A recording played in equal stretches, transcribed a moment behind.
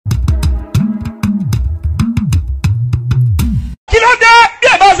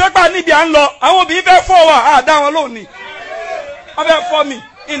ibi à ń lọ àwọn obìnrin fẹ́ fọ́ wa àdá wọn lónìí wọ́n fẹ́ fọ́ mi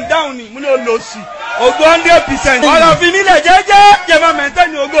in down ni mo ní olóòsì ògo 100%. ọ̀rọ̀ fi nílẹ̀ jẹ́jẹ́ jẹ́ máa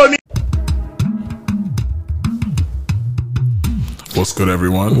maintain ògo mi. What's good,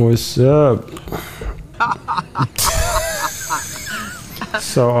 everyone? What's up?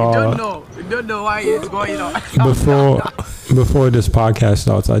 So we don't know why it's going on. before this podcast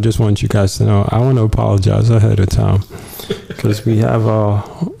starts, I just want you guys to know I want to apologize ahead of time because we have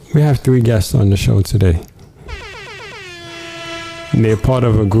 3 guests on the show today. And they're part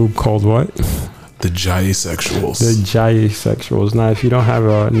of a group called what? The Jaye Sexuals. The Jaye Sexuals. Now, if you don't have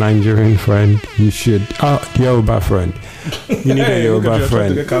a Nigerian friend, you should. Yoruba friend. You need a Yoruba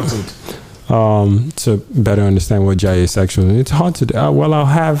friend. To better understand what Jaye Sexual is. It's hard to do. Well, I'll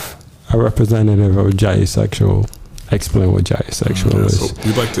have a representative of Jaye Sexual explain what Jaye Sexual is. So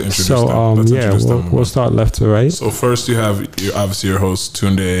we'd like to introduce them. We'll start left to right. So first you have obviously your host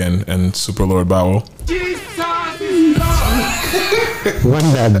Tunde and Super Lord Bowel. Run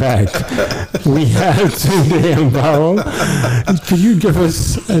that back. We have Tunde and Bowel. Could you give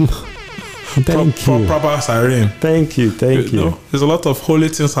us an... Thank you. Proper siren. Thank you. There's a lot of holy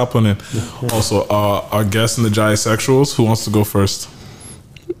things happening. Also, our guest in the Jaye Sexuals, who wants to go first?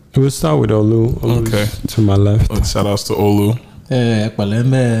 We'll start with Olu. Okay. To my left. Shout outs to Olu.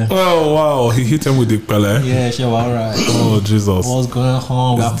 Oh, wow. He hit him with the pele. Yeah, sure, all right. Oh, Jesus. What's going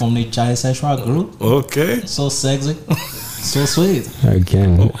on? We're from the Jaye Sexual group. Okay. So sexy. So sweet.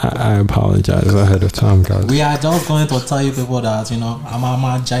 Again, I apologize ahead of time, guys. We are just going to tell you people that, I'm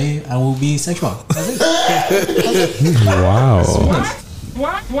a Jaye and we'll be sexual. That's it. Wow.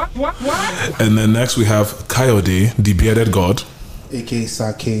 What? And then next we have Coyote, the bearded god. A.K.A.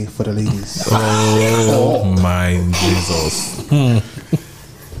 Sake for the ladies. Oh, my Jesus.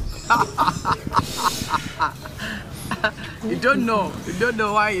 You don't know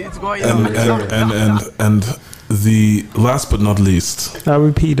why it's going on. And the last but not least, a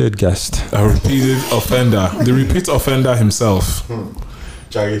repeated guest, a repeated offender, the repeat offender himself,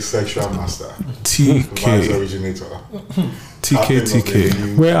 Jaye Sexual Master, TK, originator,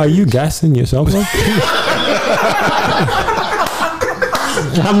 TK. Where are you gassing yourself?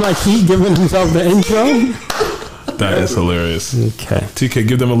 I'm like, he giving himself the intro. That is hilarious. Okay, TK,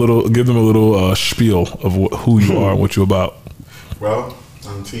 give them a little spiel of who you are, what you're about. Well,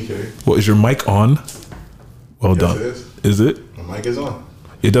 I'm TK. What is your mic on? Well yes, done. It is. Is it? My mic is on.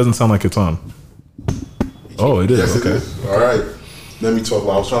 It doesn't sound like it's on. Oh, it is. Yes, okay. It is. All right. Let me talk.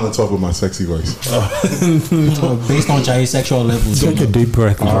 I was trying to talk with my sexy voice. Based on Jaye Sexual levels. Take a deep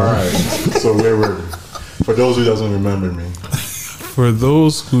breath. All right. So where were we? For those who doesn't remember me. For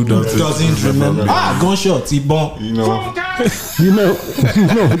those who doesn't remember. Gunshot, T-bomb. You know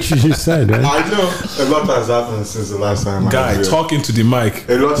what you just said, right? I know. A lot has happened since the last time. Guy, talking to the mic.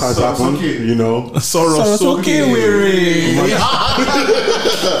 A lot has happened, Sorosuke.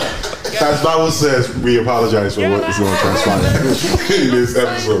 As Bible says, we apologize for what is going to transpire in this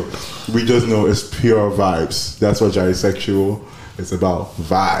episode. We just know it's pure vibes. That's what Jaye Sexual is about.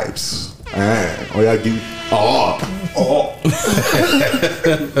 Vibes.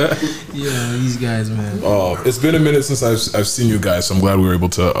 Yeah, these guys, man. It's been a minute since I've seen you guys, so I'm glad we were able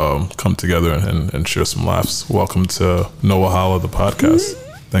to come together and share some laughs. Welcome to Noah Holla, the podcast.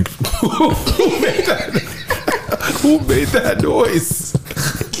 Thank you. Who made that noise?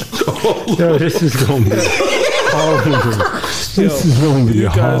 Yo, this is gonna be horrible. This is gonna be you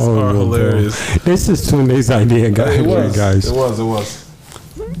guys horrible, are hilarious. Bro. This is Tunde's idea, guys. It was.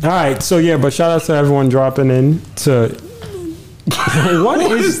 All right, so yeah, but shout out to everyone dropping in to. what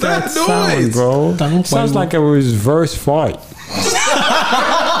is that sound, bro? Sounds like it was verse fart.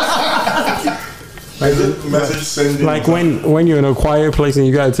 Message sending. Like when you're in a quiet place and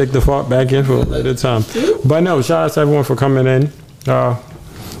you gotta take the fart back in for a little time. But no, shout out to everyone for coming in.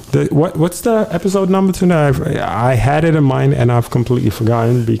 What's the episode number tonight? I had it in mind and I've completely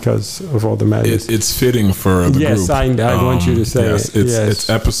forgotten because of all the madness. It's fitting for the group. Yes, I want you to say it. It's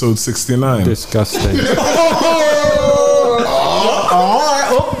episode 69. Disgusting.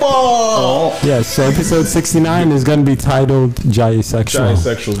 Yes, so episode 69 is going to be titled Jaye Sexual. Jaye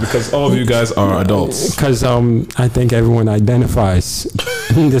Sexuals, because all of you guys are adults. Because I think everyone identifies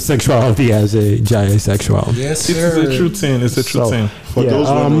the sexuality as a Jaye Sexual. Yes, sir. It's a true thing. It's a true thing. For those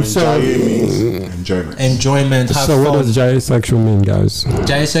wondering, Jaye means enjoyment. Enjoyment. Have so fun. What does Jaye Sexual mean, guys?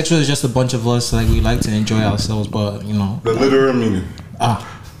 Jaye Sexual is just a bunch of us, like, we like to enjoy ourselves, but, The literal meaning.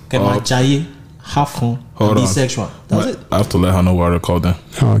 Get my Jaye, have fun, and be sexual. That's it. I have to let her know what I called then.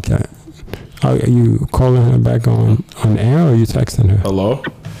 Okay. Are you calling her back on air or are you texting her? Hello?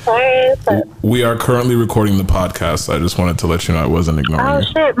 Hey, but, We are currently recording the podcast. I just wanted to let you know I wasn't ignoring oh you.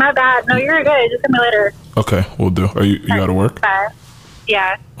 shit, my bad. No, you're good. Just hit me later. Okay, we'll do. Are you got to work? Bye.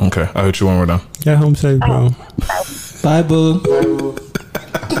 Yeah. Okay, I'll hit you when we're done. Get home safe, bro. Bye, boo.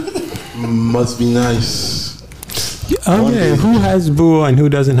 Must be nice. Oh yeah, who has boo and who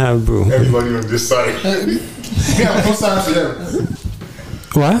doesn't have boo? Everybody on this side. Yeah, both sides of them.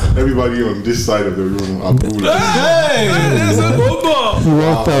 What? Everybody on this side of the room are booed. There's a football. You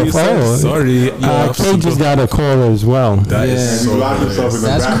walked up. Oh, Sorry. Kate just got a call as well. That is And so he locked himself in the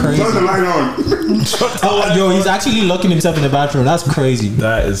That's bathroom. crazy. Turn the light on. Oh, yo, he's actually locking himself in the bathroom. That's crazy.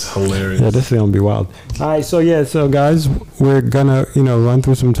 That is hilarious. Yeah, this is gonna be wild. All right, so guys, we're gonna run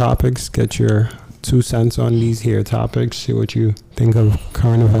through some topics, get your 2 cents on these here topics, see what you think of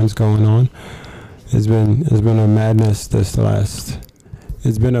current events going on. It's been a madness this last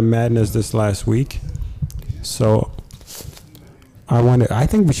week. So I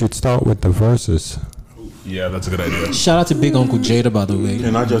think we should start with the verses. Yeah, that's a good idea. Shout out to Big Uncle Jada, by the way.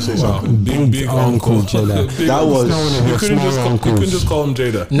 Can I just say something? Big Uncle Jada. Big That Uncle. was- You couldn't just call him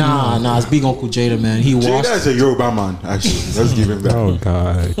Jada. Nah, it's Big Uncle Jada, man. He Jada was. is a Yoruba man, actually. Let's give him that. Oh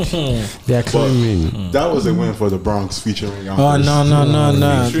God, they're claiming. That was a win for the Bronx featuring Oh, Yonkers. no.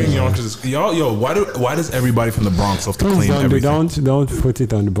 Featuring Yonkers. Yo, why does everybody from the Bronx have to Please claim everything? don't put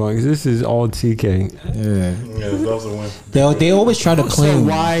it on the Bronx. This is all TK. Yeah. Yeah, that was a win. They always try to So claim.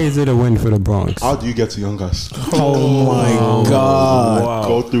 why is it a win for the Bronx? How do you get to Yonkers? Oh my God. Wow.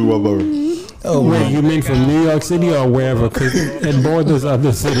 Go through what borough? Oh Wait, my. you mean from New York City or wherever? Because it borders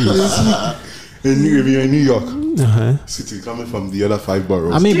other cities. If you're in New York Uh-huh. City, coming from the other 5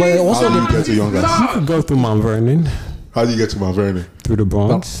 boroughs. I mean, but also how do you get to Yonkers? You could go through Mount Vernon, How do you get to Mount Vernon? through the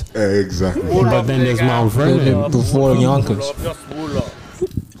Bronx, Exactly. but then there's Mount Vernon. before Yonkers.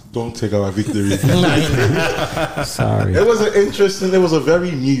 Don't take our victory. Sorry. It was a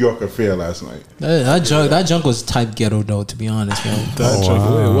very New York affair last night. That junk was type ghetto though, to be honest, man.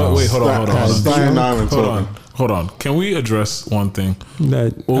 Wait, hold on. Hold on. Can we address one thing?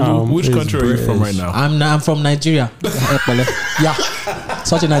 That, Which is country are you from right British. now? I'm from Nigeria. Yeah,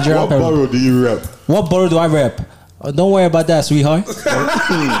 such a Nigerian What parent. borough do you rep? What borough do I rep? Don't worry about that, sweetheart.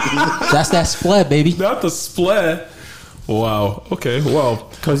 That's that split, baby. Not the split. Wow. Okay. Well.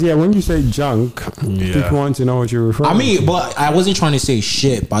 Because when you say junk, people want to know what you're referring. I mean, but I wasn't trying to say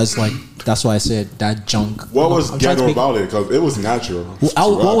shit, but it's like that's why I said that junk. What was I'm trying to ghetto make- about it? Because it was natural.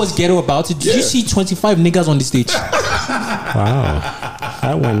 What was ghetto about it? Did you see 25 niggas on the stage? Wow,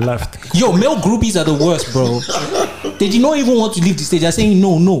 that went left. Yo, male groupies are the worst, bro. They did not even want to leave the stage. They're saying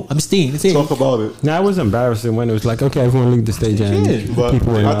no, I'm staying. They're saying, Talk about it. Now it was embarrassing when it was like, okay, everyone leave the stage and But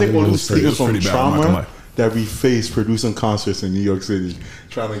people were I not think all leaving the the stage. speakers from pretty bad, I'm not gonna trauma lie. that we faced producing concerts in New York City,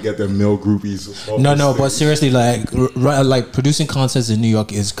 trying to get their male groupies. off No, the but stage. seriously, like producing concerts in New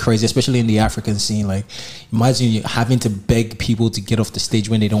York is crazy, especially in the African scene. Like, imagine you having to beg people to get off the stage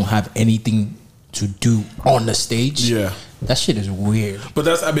when they don't have anything to do on the stage. Yeah. That shit is weird. But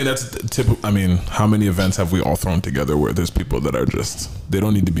that's typical. I mean, how many events have we all thrown together where there's people that are just they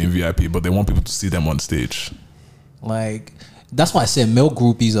don't need to be in VIP, but they want people to see them on stage? Like, that's why I said male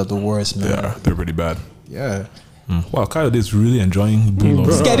groupies are the worst, man. They're pretty bad. Yeah. Wow, Kyle is really enjoying Blue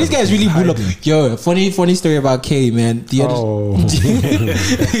Bro. This guy is really bull up. Yo, funny story about K, man. The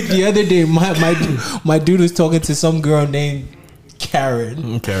other day, my dude was talking to some girl named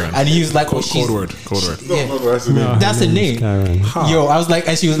Karen. Karen. And he was like, Code word. Yeah. No, that's the name. That's the name. Karen. Yo, I was like,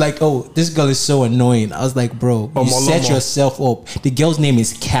 and she was like, "Oh, this girl is so annoying." I was like, "Bro, you set yourself up." The girl's name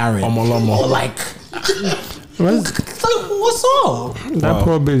is Karen. Like, what's up? That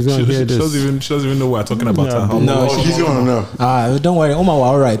poor bitch don't hear She this. doesn't even know what I'm talking about. No, Oh, she's gonna know. don't worry. Oh my,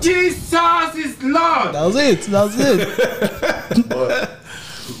 all right. Jesus is Lord. That was it.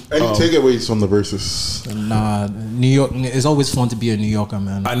 Any takeaways from the verses? Nah, New York. It's always fun to be a New Yorker,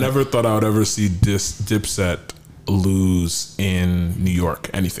 man. I never thought I would ever see Dipset lose in New York.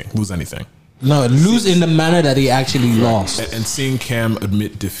 Lose anything. No, lose in the manner that he actually lost. And seeing Cam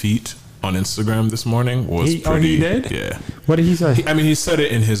admit defeat on Instagram this morning was He pretty. did? Yeah. What did he say? He said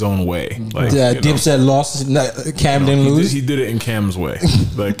it in his own way. Like, Dipset lost. Cam didn't lose. He did it in Cam's way.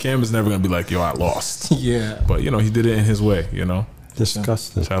 Like, Cam is never gonna be like, "Yo, I lost." Yeah. But he did it in his way.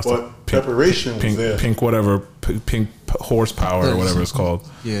 Disgusting. Shouts to But preparation was there. pink whatever, pink horsepower or whatever it's called.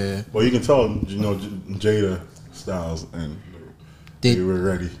 Yeah. Well, you can tell, Jada Styles and they were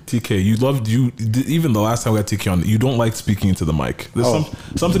ready. TK, even the last time we had TK on, you don't like speaking into the mic. There's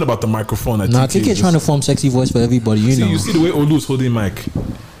something about the microphone that Nah, TK TK trying to form sexy voice for everybody. You know. You see the way Olu's holding mic.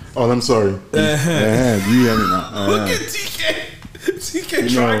 Oh, I'm sorry. You hear me now? Look at TK.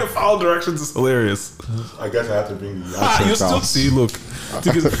 TK trying to follow directions is hilarious. I guess I have to bring the You accent still out. see, look.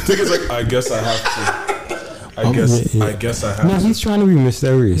 Ticket's like, I guess I have to. I guess I have No, to. he's trying to be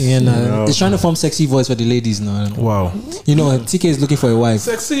mysterious. Yeah, no. He's trying to form sexy voice for the ladies now. Wow. You know, TK is looking for a wife.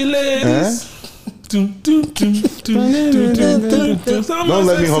 Sexy ladies. Don't Don't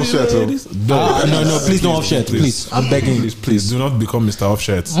let me off shirt, No, please don't off shirt. Please, I'm begging you. Please do not become Mr.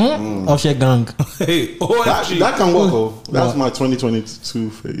 Offshirts. Off shirt gang. Hey, that can work. Oh, that's my 2022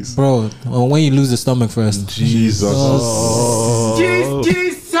 phase. Bro, when you lose the stomach first. Jesus. Jesus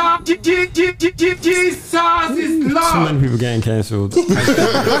is Too Lord. many people getting cancelled.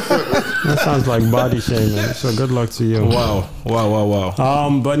 That sounds like body shaming. So good luck to you. Wow.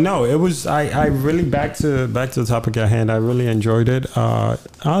 But no, it was. I really back to the topic at hand. I really enjoyed it. I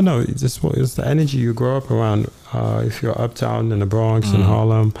don't know. It's the energy you grow up around. If you're uptown in the Bronx and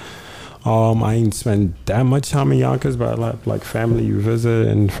Harlem. I ain't spent that much time in Yonkers, but I like family you visit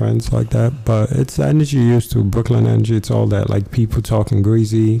and friends like that. But it's the energy you're used to, Brooklyn energy. It's all that, like people talking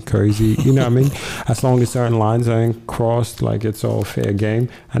greasy, crazy. You know what I mean? As long as certain lines aren't crossed, like it's all fair game.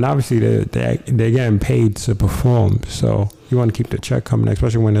 And obviously they're getting paid to perform, so you want to keep the check coming,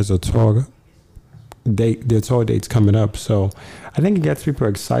 especially when there's a tour date. Their tour date's coming up, so I think it gets people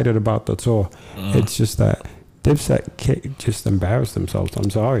excited about the tour. It's just that Dipset just embarrassed themselves.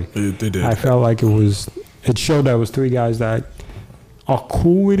 I'm sorry. They did. I felt like it showed that it was three guys that are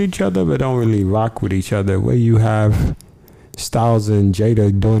cool with each other but don't really rock with each other. Where you have Styles and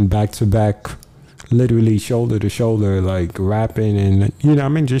Jada doing back to back, literally shoulder to shoulder, like rapping and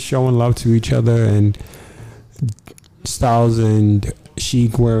just showing love to each other. And Styles and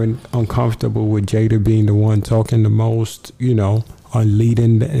Sheik weren't uncomfortable with Jada being the one talking the most, on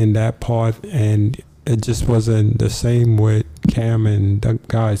leading in that part. And it just wasn't the same with Cam and the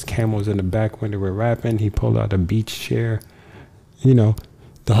guys. Cam was in the back when they were rapping. He pulled out a beach chair. The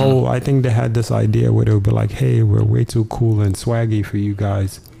whole, I think they had this idea where they would be like, hey, we're way too cool and swaggy for you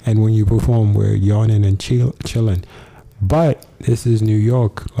guys. And when you perform, we're yawning and chilling. But this is New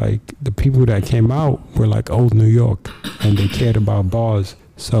York. Like, the people that came out were like old New York. And they cared about bars.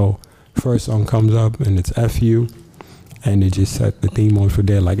 So first song comes up and it's F You. And they just set the theme on for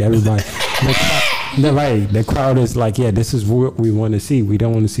there. Like, everybody... The crowd is like, yeah, this is what we want to see. We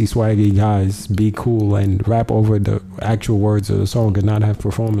don't want to see swaggy guys be cool and rap over the actual words of the song and not have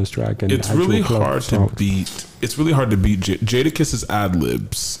performance track. And It's really hard to beat. It's really hard to beat Jadakiss's ad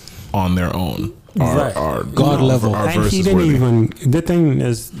libs on their own. Are God level. And he didn't even. The thing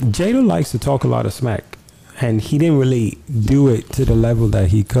is, Jada likes to talk a lot of smack, and he didn't really do it to the level that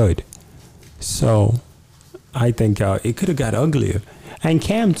he could. So, I think it could have got uglier. And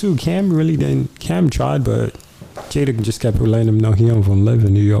Cam too. Cam really didn't. Cam tried, but Jada just kept letting him know he don't even live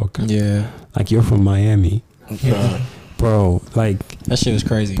in New York. Yeah. Like, you're from Miami. Bro, like... That shit was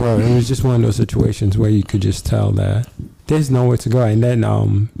crazy. Bro, it was just one of those situations where you could just tell that there's nowhere to go. And then,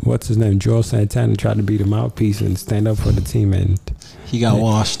 what's his name? Joel Santana tried to be the mouthpiece and stand up for the team, and... He got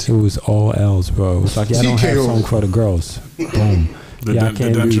washed. It was all else, bro. It was like, I don't have a song for the girls. Boom. The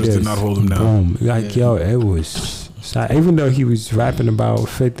dentures did not hold him down. Boom. Like, yo, it was... Even though he was rapping about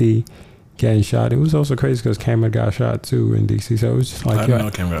 50 getting shot, it was also crazy because Cameron got shot too in DC. So it was just like, I didn't know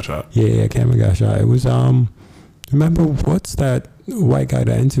Cameron got shot. Yeah, Cameron got shot. It was remember what's that white guy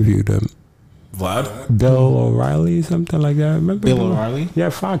that interviewed him? Vlad? Bill O'Reilly or something like that. Remember Bill O'Reilly? Yeah,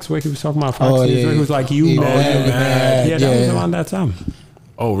 Fox. Where he was talking about Fox. Oh, News, yeah, where he was like, you yeah, man. yeah, That was around that time.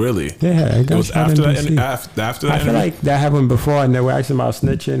 Oh, really? Yeah, it was after that. After that, I feel like that happened before, and they were asking about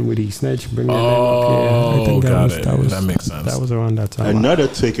snitching. Would he snitch? Bring that name up? Yeah, I think that makes sense. That was around that time. Another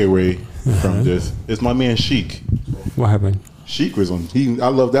takeaway from this is my man Sheik. What happened? Sheik was on.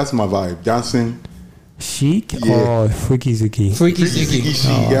 That's my vibe. Dancing. Sheik or Freaky Ziki? Freaky Ziki.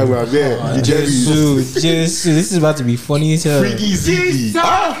 Sheik. Yeah, well, yeah. This is about to be funny as hell. Freaky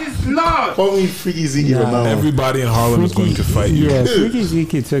Ziki. is Lord. Call me Freaky Ziki. Nah. Everybody in Harlem is going to fight you. Yeah, Freaky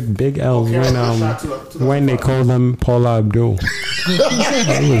Ziki took big L's when they called him Paula Abdul.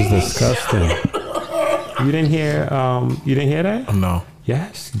 That was disgusting. You didn't hear that? No.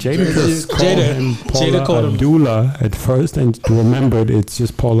 Yes, Jada called him Paula Abdullah at first and remembered it's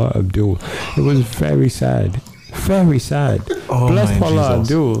just Paula Abdul. It was very sad. Very sad. Oh, Bless Paula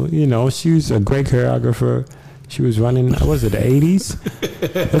Jesus. Abdul. She was a great choreographer. She was running, was it the 80s?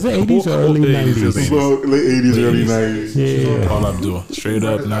 Was it 80s or early 90s? Well, late 80s, early 90s. Yeah. Paula Abdul. Straight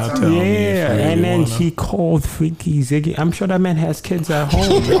up now, tell me. Yeah, and then she called Freaky Ziggy. I'm sure that man has kids at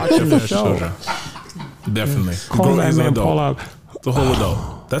home watching the show. Definitely. Call that man Paula. The whole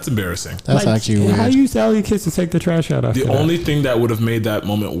adult. That's embarrassing. That's actually weird. How you tell your kids to take the trash out after The that? only thing that would have made that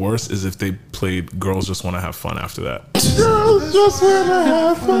moment worse is if they played Girls Just Want to Have Fun after that. Girls just wanna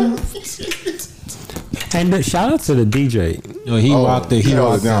have fun. And shout out to the DJ Yo, he rocked it. He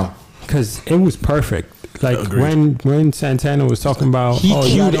held rocked it down. because it was perfect. Like when Santana was talking about, He y'all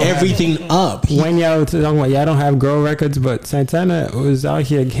queued don't have- everything up. when y'all were talking about y'all don't have girl records, but Santana was out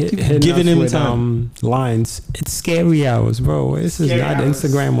here hitting Giving us him with time. lines. It's scary hours, bro. This is not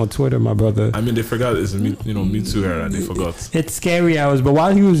Instagram or Twitter, my brother. I mean, they forgot it's a Me Too era. They forgot. It's scary hours, but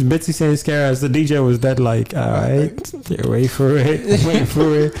while he was busy saying scary hours, the DJ was dead like, all right, wait for it, wait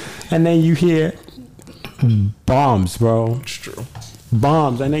for it, and then you hear bombs, bro, It's true.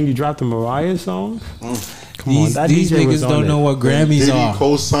 bombs, and then you drop the Mariah song. Come on, that These DJ niggas was on don't it. know what Did Grammys he are.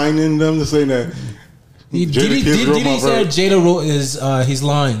 co-signing them to say that? Did Jada Kiss he wrote my said verse? Jada wrote his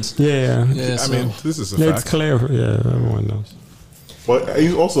lines? Yeah, Yeah, I mean, this is a it's fact. clear. Yeah, everyone knows. But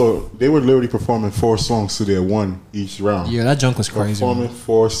he also, they were literally performing 4 songs to their one each round. Yeah, that junk was crazy. Performing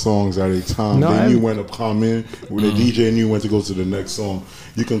 4 songs at a time. No, They I- knew when to come in. When the DJ knew when to go to the next song.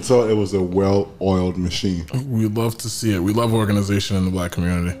 You can tell it was a well-oiled machine. We love to see it. We love organization in the black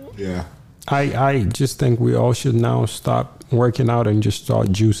community. Yeah. I just think we all should now stop working out and just start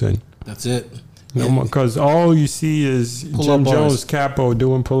juicing. That's it. No more, because all you see is Pull-up Jim bars. Jones, Capo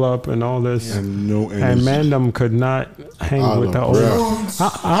doing pull up and all this. And no energy. And Mandem could not hang Out with of the old. breath.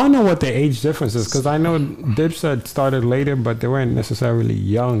 I don't know what the age difference is because I know Dipset started later, but they weren't necessarily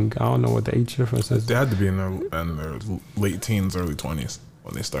young. I don't know what the age difference is. They had to be in their late teens, early 20s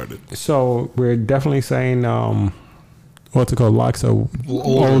when they started. So we're definitely saying, what's it called? Locks are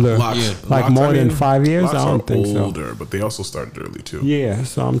older. Locks- Yeah. Like Locks, more than 5 years? Locks I don't are think so. older, but they also started early too. Yeah,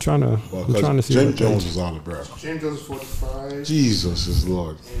 so I'm trying to see. Jim what the Jones age- is out of breath. Jim Jones is 45, Jesus is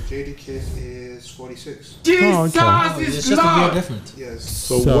Lord. and Jada Kiss is 46. Oh, okay. It's just a bit different. Yes.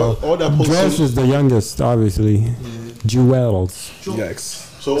 So, So what, all that Dress posting, is the youngest, obviously. Jewels. Yikes.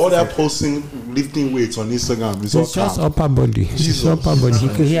 so all that posting, lifting weights on Instagram is all It's just cap. upper body. It's upper body.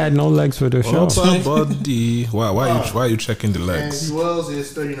 He had no legs for the show. Upper body. Wow, why are you checking the And legs? Wells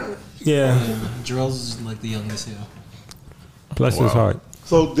is 39. Yeah. Jarrell's is like the youngest here. Bless his heart.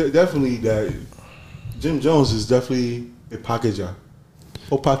 So definitely that Jim Jones is definitely a packager.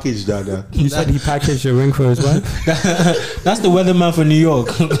 Oh, package dada. You said he packaged a ring for his wife? That's the weatherman for New York.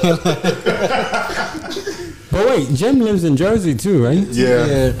 But wait, Jim lives in Jersey too, right?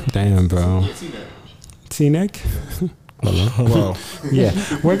 Yeah. Damn, bro. T-neck? Wow. Yeah.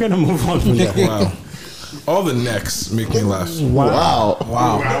 We're going to move on from that. Wow. All the necks make me laugh. Wow.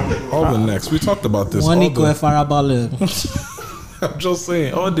 All the necks. We talked about this. One All equal the, farabale. I'm just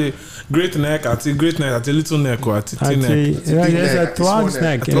saying. All the great neck, at little neck, or at I neck. see. Yeah, there's neck, a it's small Throg's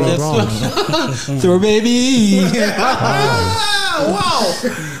neck. neck in the Bronx. Throw baby.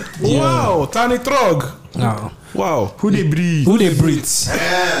 Wow, Tiny Trog. No. Wow. Who they breathe? Who they breathe?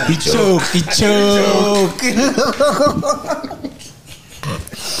 He choke. He choke.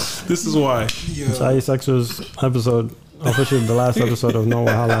 This is why. Chai Sexual's episode, officially the last episode of No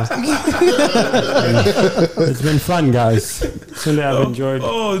Wahala. It's been fun, guys. Sunday I've enjoyed,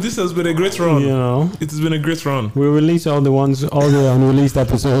 Oh, this has been a great run. you know. It has been a great run. We release all the unreleased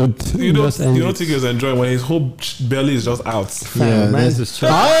episodes. You don't think he was enjoying when his whole belly is just out. Yeah, man's just chill.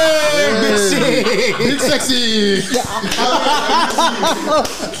 Big sexy.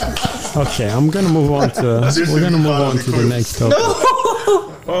 Okay, I'm gonna move on to. We're gonna move on to the next topic.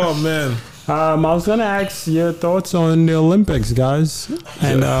 Oh man. I was gonna ask your thoughts on the Olympics, guys,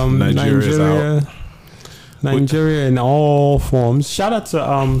 and Nigeria's Nigeria in all forms. Shout out to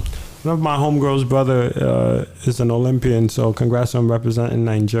one of my homegirls' brother is an Olympian, so congrats on representing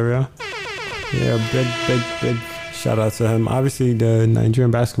Nigeria. Yeah, big shout out to him. Obviously, the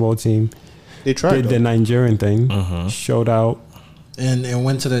Nigerian basketball team They tried. did the Nigerian thing, showed out And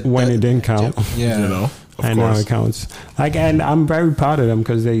went to the when it didn't count. Yeah. You know, of And now course. it counts. Like, and I'm very proud of them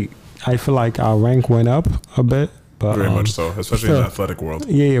because I feel like our rank went up a bit. But, Very much so, especially in the athletic world.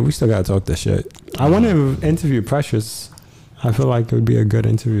 Yeah, we still gotta talk that shit. I want to interview Precious. I feel like it would be a good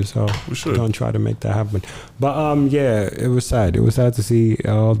interview, so We should. Don't try to make that happen. But yeah, it was sad. It was sad to see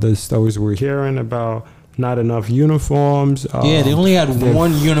all the stories we're hearing about not enough uniforms. Yeah, they only had the-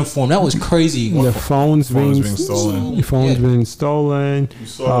 one uniform. That was crazy. The phones being stolen. The phones Yeah. being stolen. You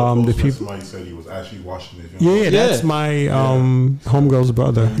saw The the people. somebody said he was actually washing his Yeah, uniform. that's my homegirl's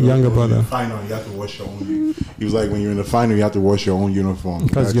brother, younger brother. Final, you have to wash your own. He was like, when you're in the final, you have to wash your own uniform.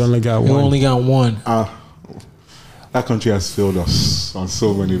 Because you only got You one. only got one. That country has failed us on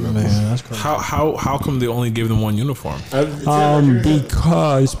so many levels. Man, that's crazy. How come they only gave them one uniform?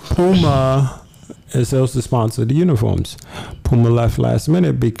 Because Puma is supposed to sponsor the uniforms. Puma left last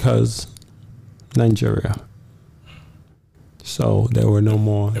minute because Nigeria. So there were no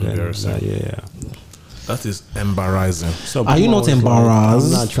more. Embarrassing. Yeah. That is embarrassing. So Are you Puma not was like, embarrassed?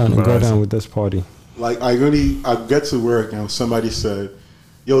 I'm not trying to go Embarrassing. down with this party. Like I get to work and somebody said,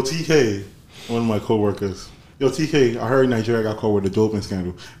 "Yo, TK," one of my coworkers. "Yo, TK, I heard Nigeria got caught with the doping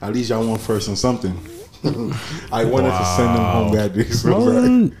scandal. At least y'all won first on something." I wanted to send them home that day.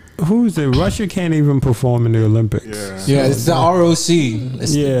 So bad. Who's it? Russia can't even perform in the Olympics. Yeah. It's the ROC.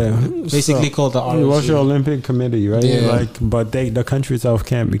 It's basically called the ROC. Russia Olympic Committee, right? Yeah. Like, but the country itself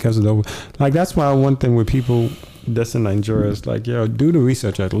can't because of the like. That's why one thing with people that's in Nigeria is like, yo, do the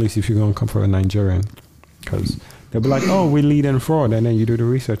research at least if you're gonna come for a Nigerian, because they'll be like, oh, we lead in fraud, and then you do the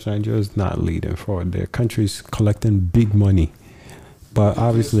research. Nigeria's not leading fraud. Their country's collecting big money, but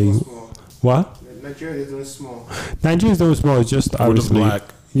obviously, what? Nigeria is doing small. Nigeria's doing small. It's just We're just obviously black.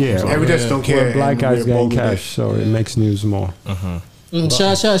 Yeah, Yeah, we just don't care. Where black and guys we're getting bold with cash, so it makes news more.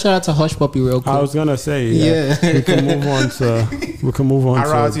 Shout out to Hush Puppy real quick. I was gonna say, Yeah. we can move on to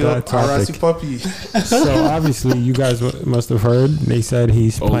that topic. puppy. So obviously, you guys must have heard. They said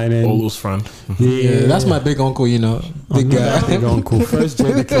he's planning. Olu's friend. Yeah, that's my big uncle, you know. Big guy. Big uncle. First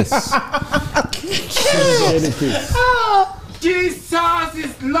Jadakiss. Jesus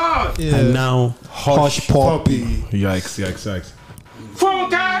is Lord. And now Hush Puppy. Yikes.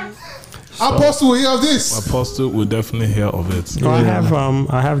 Apostle, will you have this? Apostle will definitely hear of it.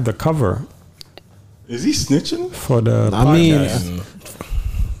 I have the cover Is he snitching? for the I mean, podcast,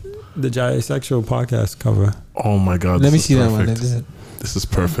 the Jai Sexual podcast cover. Oh my God. let me this see is that one. perfect. This is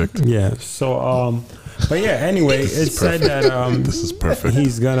perfect. Yeah. So but yeah. Anyway, it said that This is perfect.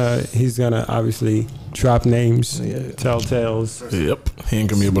 he's gonna obviously drop names, tell tales. Yep. He ain't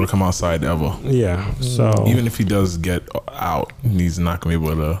gonna be able to come outside ever. Yeah. So Even if he does get out, he's not gonna be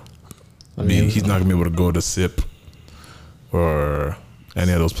able to. He's not gonna be able to go to SIP or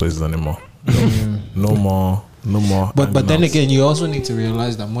any of those places anymore. No more. But then again, you also need to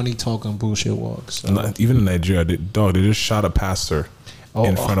realize that money talk and bullshit walks. So. Even in Nigeria, they just shot a pastor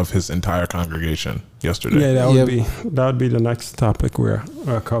in front of his entire congregation yesterday. yeah, that would be the next topic we're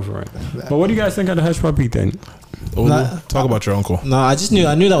covering. But what do you guys think of the Hush Puppy thing? Olu, talk about your uncle. No, I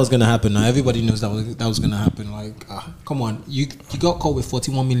knew that was gonna happen. Now everybody knows that was gonna happen. Like, come on, you got caught with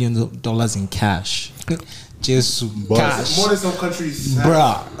 $41 million in cash. Just cash, More than some countries.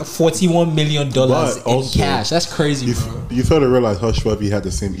 bruh. $41 million But in also, cash. That's crazy, bro. You thought to realize Hush Puppy had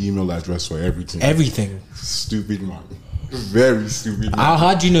the same email address for everything. Everything. Stupid man. Very stupid man.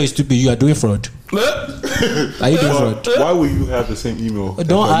 How do you know it's stupid? You are doing fraud. Are you doing fraud? Why would you have the same email?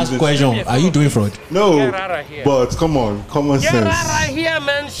 Don't ask question. Are you doing fraud? No, but come on, common sense. here,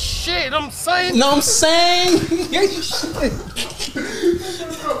 man. Shit, I'm saying. No, I'm saying.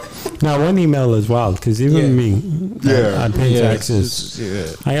 Now, one email is wild because even me, I pay taxes.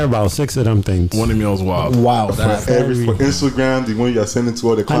 I got about 6 of them things. One email is wild. Wow. For Instagram, the one you're sending to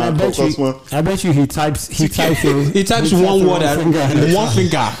all the And I client bet I bet you he types He types one word at one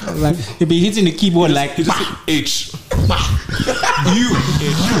finger. Like he be hitting the keyboard like He just said H.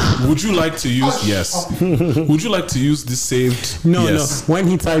 Would you like to use yes? Would you like to use this saved? No. Yes. When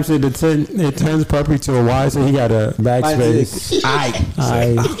he types it, it turns puppy to a Y, so he got a backspace.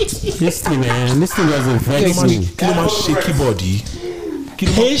 This thing, man, this thing doesn't vex me. Kill my shaky body.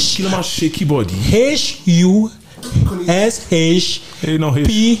 Kill my shaky body. HUSH Hey, no, H.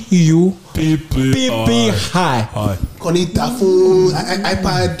 PU PP. Hi. Konita phone,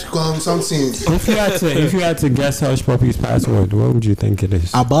 iPad, something. If you had to guess Hush Puppy's password, what would you think it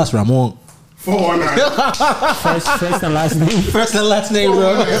is? Abbas Ramon. 419. First and last name. First and last name,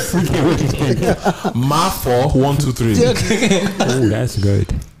 bro. Ma4 123. Oh, that's good.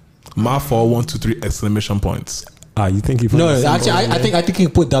 Ma4 123 exclamation points. You think he put No, a symbol actually, in I there? think he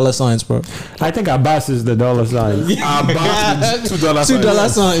put dollar signs, bro. I think Abbas is the dollar sign. About $2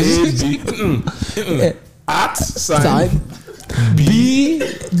 signs. At sign. B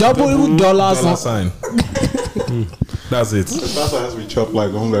double dollar Sign. That's it. That's why it has to be chopped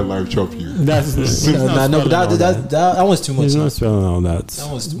like don't let life chop you. That's No, but that was too much. He's That not spelling all that.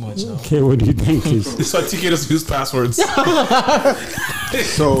 was too much. Okay, what do you think is? It's why TK doesn't use passwords.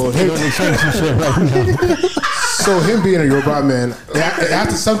 So him being a Yoruba man,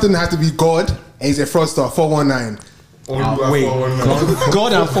 something has to be God, and he's a fraudster. 419. Wait,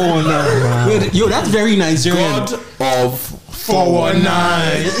 God and 419. Yo, that's very Nigerian. God of 419.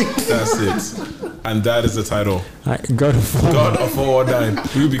 That's it. And that is the title. Go to phone. God of 419.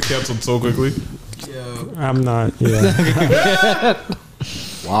 Will you be cancelled so quickly? I'm not. Yeah.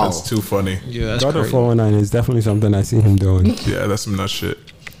 Wow. That's too funny. Yeah, that's God of crazy. 419 is definitely something I see him doing. Yeah, that's some nut shit.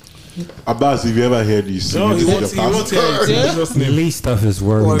 Abbas, have you ever heard these? No, he wants to hear his name. Least of his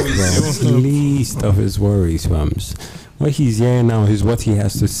worries, bro. Least of his worries, fams. What he's hearing now is what he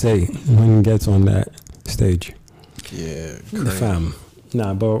has to say when he gets on that stage. Yeah, Fam.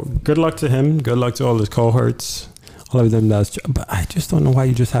 Nah, but good luck to him. Good luck to all his cohorts. All of them. But I just don't know why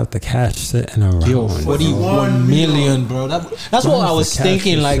you just have the cash sitting around. Yo, 41 million, bro. That's what I was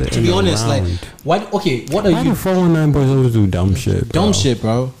thinking. Like, to be honest, like, why? Okay, what are Why you? do 419 boys always do dumb shit? Bro? Dumb shit,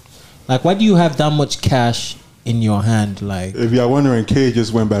 bro. Like, why do you have that much cash in your hand? Like, If you are wondering, K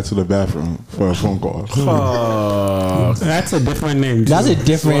just went back to the bathroom for a phone call. That's a different name. that's a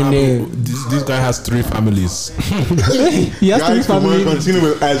different name. This guy has 3 families. He has three Guys, come on, families. continue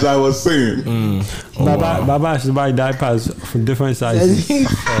with, as I was saying. Baba should buy diapers from different sizes.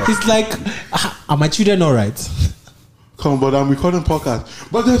 It's like, are my children all right? Come on, but I'm recording podcast.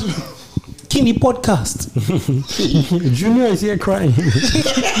 But there's Kini podcast. Junior is here crying.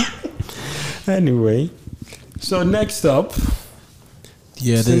 Anyway, so next up,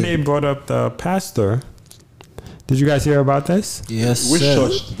 Yeah, Cindy brought up the pastor. Did you guys hear about this? yes, which sir.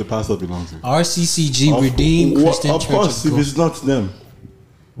 church did the pastor belong to? RCCG, Of- Redeemed what- Christian Of Church. course, if it's not them.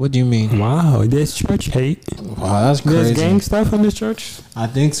 What do you mean? Wow, there's church hate. Wow, that's There's crazy. gang stuff in this church. I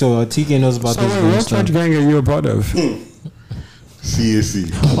think so. TK knows about So this. wait, gang what stuff. church gang are you a part of?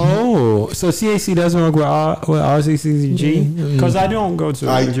 CAC. Oh, so CAC doesn't work with RCCG? Because I don't go to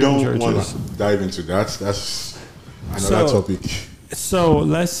I Nigerian don't want churches. to dive into that. That's another So- topic. So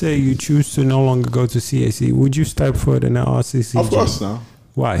let's say you choose to no longer go to CAC. Would you step foot in the RCCG? Of course, now.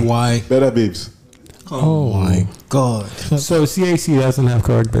 Why? Why? Better babes. Oh my God. So CAC doesn't have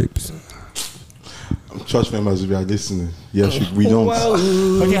correct babes. Church members, if you are listening, yes, we don't.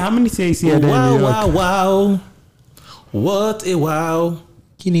 Okay, how many CAC are there in New York? wow. What a wow.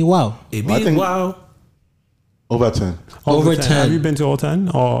 Kini, wow. A I big think- wow. Over 10. Over 10. Have you been to all 10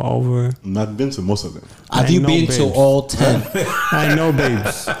 or over? I've been to most of them. Have I you know been to babes. all 10? I know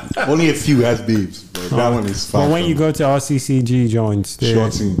babes. Only a few has babes, but that one is far. But when you from go to RCCG joints,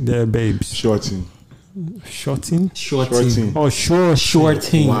 Shorting. they're babes. shorting. Shorting? Shorting. Oh, sure.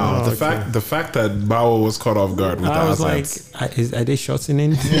 Shorting. Wow. Oh, The fact that Bauer was caught off guard with I was the like, assets. are they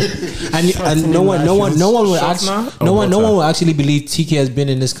shortening? And no one will Shots actually, now? no Oh, one butter. will actually believe TK has been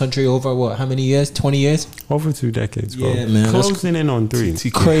in this country over what? How many years? 20 years? Over 2 decades, bro. Yeah, man, that's Closing in on 3.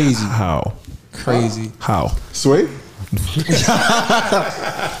 TK. Crazy. How? Crazy. How? Sway?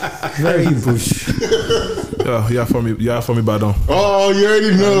 Very bush. Yeah, for me, Badon. Oh, you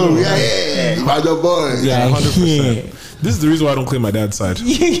already know. Yeah. By the boy. Yeah, 100%. This is the reason why I don't claim my dad's side.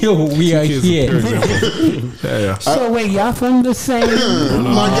 Yo, we are TK is a pure here. example. Yeah. So wait, y'all from the same?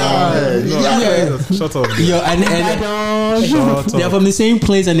 My God. Yeah. Shut up. Yo, and Shut they're up. from the same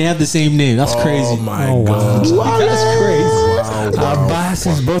place and they have the same name. That's Oh crazy. my Oh, wow. God. That's crazy. Abbas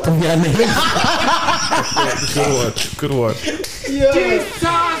is both of your names. Good one.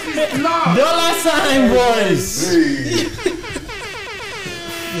 Dollar sign boys.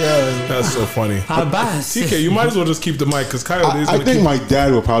 That's so funny. Abbas. TK, you might as well just keep the mic because Kyle is I gonna think keep. my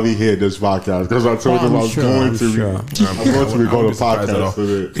dad will probably hear this podcast because I told him I was going to I'm record a wouldn't be surprised at all. podcast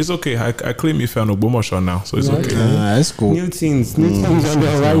today. It's okay. I claim you found Ogbomoso now, so it's okay. That's cool. New teens on the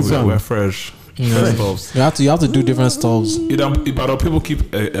We're horizon. fresh. Fresh stuffs. You have to do different stuffs. But people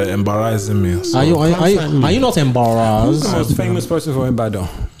keep embarrassing me. So. Are you not embarrassed? Most famous person for Ibadan.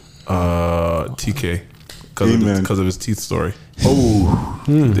 TK Amen. because of his teeth story. Oh,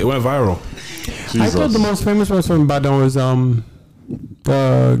 They went viral. I thought the Jesus. most famous person from Ibadan was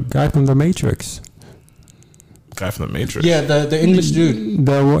the guy from The Matrix. Guy from the Matrix. Yeah, the English dude.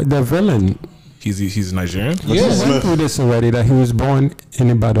 The villain. He's Nigerian. We went through this already, that he was born in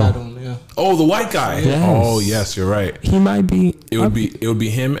Ibadan. Yeah. Oh, the white guy. Yes. Oh yes, you're right. He might be. It would be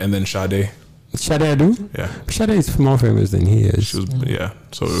him and then Sade. Sade Adu? Yeah, Sade is more famous than he is. she was. Yeah,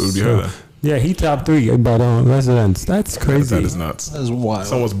 so it would be her then. Yeah, he top 3 Ibadan residents. That's crazy. That is nuts. That's wild.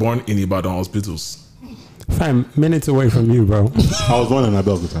 Someone was born in Ibadan hospitals. 5 minutes away from you, bro. I was born in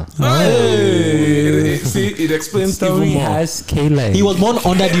Abeokuta. Hey, see, it explains Story even more. has K-Leg. He was born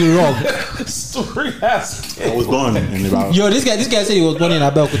under the rock. Story has. I was born in about Yo, this guy said he was born in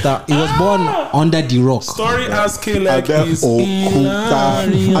Abeokuta. He was born under the rock. Story as K-Leg is Abeokuta.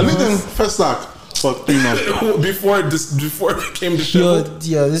 hilarious. I lived in Festac for 3 months. before it became the Yo,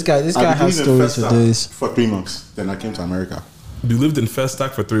 show. this guy I has lived in stories for Festac this. for 3 months. Then I came to America. You lived in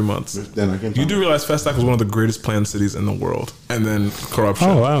Festac for 3 months. Then I came to You do realize Festac was one of the greatest planned cities in the world, and then corruption.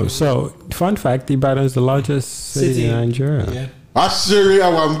 Oh, wow. So, fun fact, Ibadan is the largest city in Nigeria. Yeah. Ashiri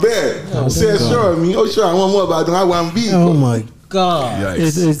Awambe. Say sure me. Oh sure, I want more about Awambe. Oh my God.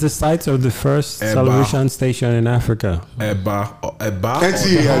 It's, Yikes. it's the site of the first Eba. television station in Africa. Eba.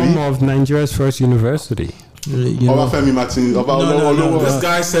 NTA, Home Abi. of Nigeria's first university. You know, Obafemi Martin. This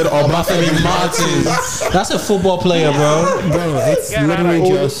guy said Obafemi Martins. That's a football player, bro. Bro, it's literally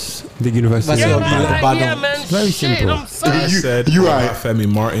just The University of Ibadan. It's very simple. I said you right. Femi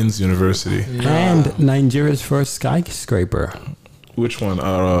Martin's University. And Nigeria's first skyscraper, Which one?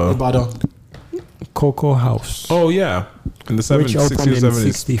 Ibadan. Cocoa House, Oh yeah, in the which 70s, opened 60s, in 70s.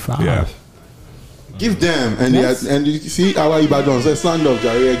 65. Yeah. Give them and you see our Ibadan. Say stand up,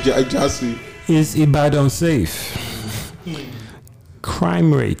 Jesse. Is Ibadan safe?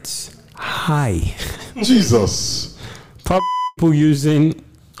 Crime rates high. Jesus. People using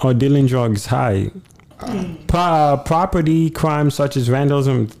or dealing drugs high. Property crimes such as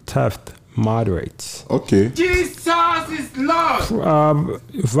vandalism and theft moderate. Okay. Jesus is Lord.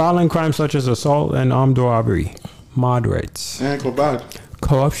 Violent crimes such as assault and armed robbery moderates. Ain't go bad.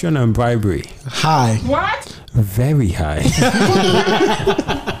 Corruption and bribery High. What? very high.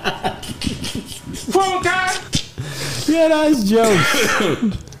 Full time. Yeah, that's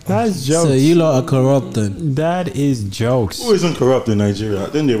jokes. That's jokes. So you lot are corrupt then. That is jokes. Who isn't corrupt in Nigeria? I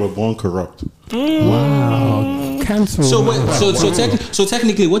think they were born corrupt. Wow. Cancel. So wait, so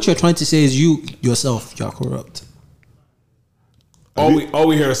technically, what you're trying to say is you yourself you're corrupt. All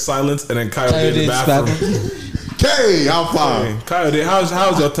we hear is silence, and then Coyote in the bathroom. Hey, how far? Hey, Coyote, how's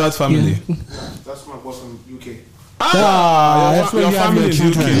your third family? That's my boss from UK. that's where your you have family your is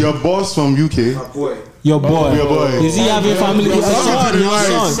children. UK. Your boss from UK. My boy. Your boy. Your boy. Is he having family? Your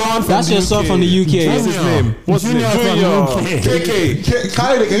son. That's your son from the UK. What's his name? What's his name? Junior from Junior. UK. KK.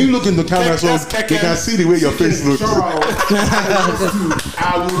 Kyle, can you look in the camera so they can see the way your face looks?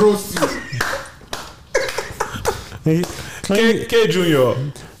 I will roast you. K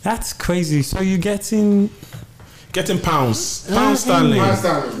Junior. That's crazy. So you're getting Getting pounds. Pound sterling.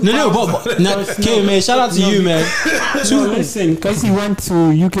 No, but okay, man. Shout out to you, man. so listen, because he went to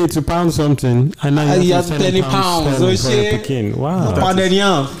UK to pound something, and now He you has have 20 pounds. So shit. Pekin. Wow.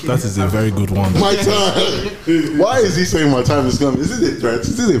 That is a very good one. My time. Why is he saying my time is coming? Is it a threat?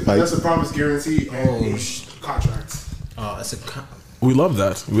 Is it a fight? That's a promise guarantee and a contract. Oh, that's a. We love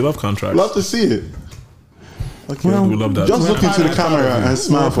that. We love contracts. Love to see it. Okay. Well, we love that. Just look into the camera and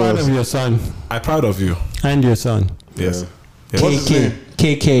smile I'm for proud us. of your son I'm proud of you. and your son. Yes. What's his name?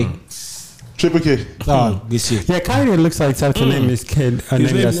 KK. Triple K. Oh, good shit. Yeah, kind of looks like such a name is kid. A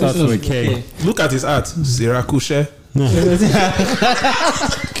name that starts with K. Look at his art. Sirakushe.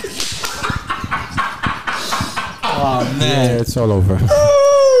 Oh Yeah, man. it's all over.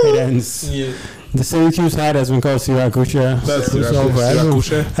 It ends. Yeah. The Syracuse hat has been called Sirakusha. That's It's Sirakusha. over.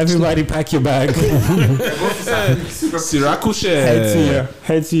 Sirakusha. Everybody pack your bag. Sirakushe.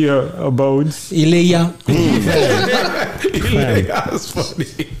 Head to your abodes. Ileya. That's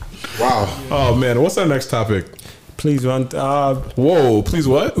funny. Wow. Oh man, what's our next topic? Please run. Whoa, please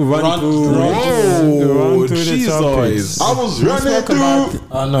what? Run through Whoa, the Jesus. topics. I was running through.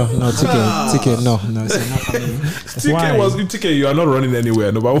 Oh no, ticket, no, it's not coming. Why? TK, you are not running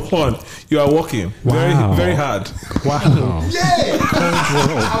anywhere. Number one, you are walking Wow. very hard. Wow.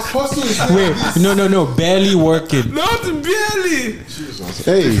 I was supposed to. Wait, no, barely working. Not barely.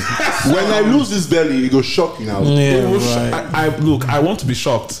 Hey, when I lose this belly, it will shock you now. Yeah, It will right. I look, I want to be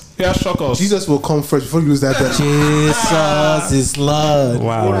shocked. Yeah, shock us. Jesus will come first before you lose that belly. Jesus is Lord.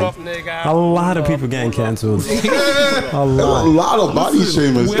 Wow. A lot of people getting cancelled. A A lot. lot of body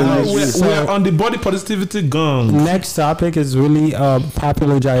shamers. We're on the body positivity gun. Next topic is really a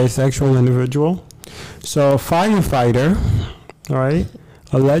popular gynecosexual individual. So, a firefighter, right,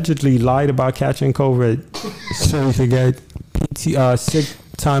 allegedly lied about catching COVID so he could get sick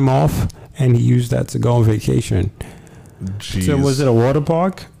time off, and he used that to go on vacation. Jeez. So, was it a water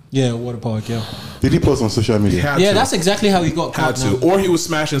park? Yeah, water park. Yeah, Did he post on social He media? had yeah. to. That's exactly how he got Had caught. to, Now. or he was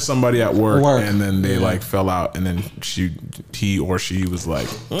smashing somebody at work, Work. and then they like fell out, and then he or she was like,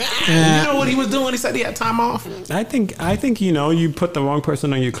 Yeah. you know what he was doing? He said he had time off. I think you put the wrong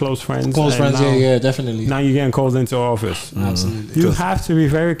person on your close friends. Close and friends. now- Yeah, definitely. Now you're getting called into office. Absolutely. You have to be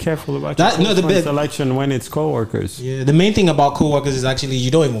very careful about That- your no, the close friend bit- selection when it's coworkers. Yeah, the main thing about coworkers is actually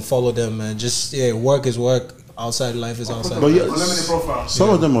you don't even follow them, man. Just work is work. Outside life is outside. But yeah, Unlimited profile. some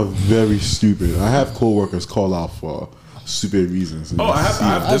of them are very stupid. I have coworkers call out for stupid reasons. Oh, I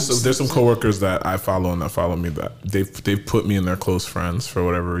have there's some coworkers that I follow and that follow me that they've put me in their close friends for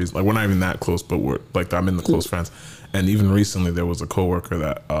whatever reason. Like we're not even that close, but we're like I'm in the close friends. And even recently there was a coworker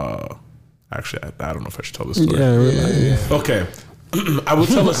that actually I don't know if I should tell this story. Okay. I will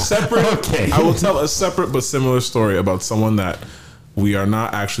tell a separate I will tell a separate but similar story about someone that we are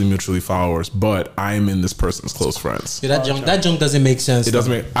not actually mutually followers, but I am in this person's close friends. Yeah, that junk doesn't make sense. It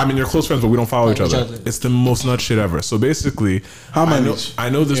doesn't make. I mean, you're close friends, but we don't follow each other. It's the most nut shit ever. So basically, I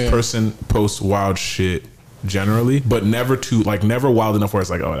know this person posts wild shit generally, but never wild enough where it's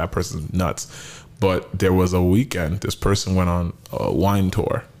like, oh, that person's nuts. But there was a weekend. This person went on a wine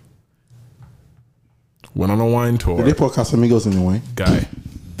tour, Went on a wine tour. Did they put Casamigos in the wine? Guy,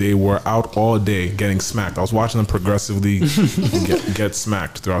 they were out all day getting smacked. I was watching them progressively get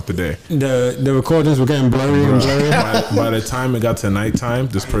smacked throughout the day. The recordings were getting blurry and blurry. By the time it got to nighttime,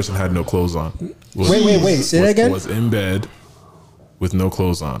 this person had no clothes on. Wait. Say that again? Was in bed with no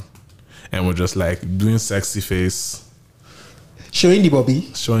clothes on. And we're just like doing sexy face. Showing the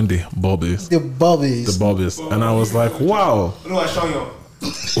bobby. Showing the bobbies. The bobbies. And I was like, wow. No, I show you.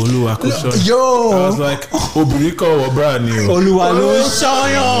 Oluwa ko show. Yo. I was like, Obiriko or brand new. Oluwa lo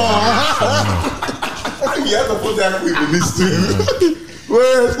shoyo. You have to put that clip in this too.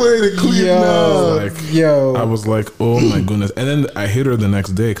 Where's the clip now? I was like, oh my goodness. And then I hit her the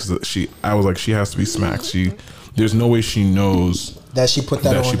next day because I was like, she has to be smacked. There's no way she knows that she put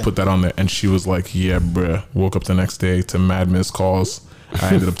that on there. And she was like, yeah, bruh. Woke up the next day to mad missed calls.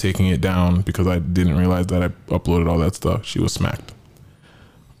 I ended up taking it down because I didn't realize that I uploaded all that stuff. She was smacked.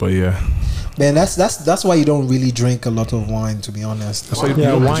 But yeah, man, that's why you don't really drink a lot of wine, to be honest. That's why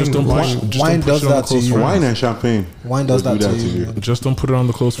wine does that to you. Wine and champagne. Wine does that to you. Just don't put it on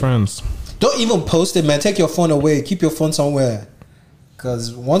the close friends. Don't even post it, man. Take your phone away. Keep your phone somewhere.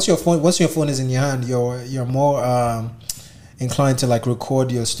 Because once your phone is in your hand, you're more inclined to like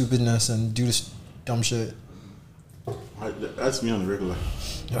record your stupidness and do this dumb shit. That's me on the regular.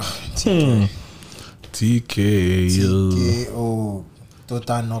 TKO.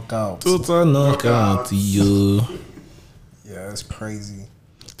 Total knockout. Yo. Yeah, it's crazy.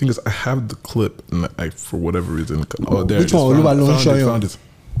 The thing is, I have the clip, and for whatever reason, oh, there. Which one? Found it.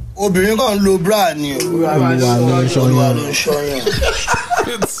 Obìnrin kan lo bra ni.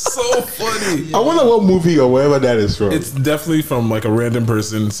 It's so funny. I wonder what movie or wherever that is from. It's definitely from like a random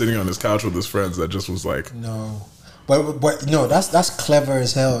person sitting on his couch with his friends that just was like, no. But no, that's clever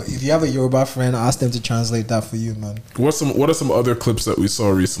as hell. If you have a Yoruba friend, ask them to translate that for you, man. What are some other clips that we saw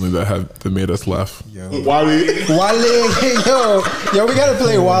recently that made us laugh? Wale, yo, we gotta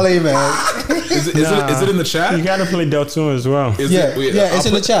play Wale, man. Is it in the chat? You gotta play Deltune as well. It's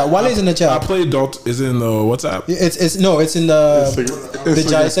in the chat. Wale's in the chat. I played Is it in the WhatsApp? It's in the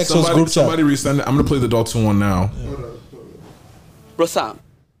Jai Sexuals group chat. Somebody resend it. I'm gonna play the Deltune one now. Bro Sam.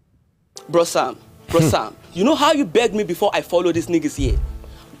 You know how you begged me before I follow these niggas here?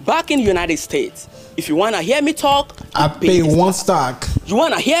 Back in the United States, if you wanna hear me talk, I pay 1 stack. You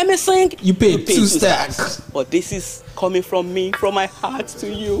wanna hear me sing? You pay 2 stacks. But this is coming from me, from my heart to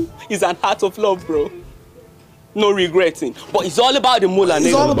you. It's an heart of love, bro. No regretting. But it's all about the moolah, nigga.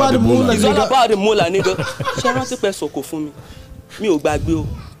 It's all about the moolah, nigga. Ṣé rántí pé sọ̀kò fún mi? Mi ò gbàgbé o.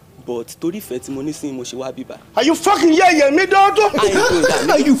 But torí ìfẹ́ tí mo ní sí mo ṣe wá bíbá. Are you fucking yẹ̀yẹ̀ mi dọ́dọ́?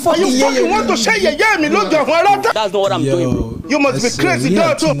 Are you fucking want to say yẹ̀yẹ̀ mi lójú àwọn ọlọ́dẹ? That's not what I'm doing, bro. You must be crazy,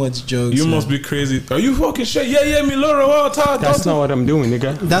 dọ́dọ́. You must be crazy. Are you fucking shit? Yeah, me Laura. That's not what I'm doing,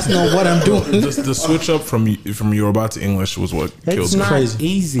 nigga. That's not what I'm doing. The switch up from Yoruba to English was what killed me. It's not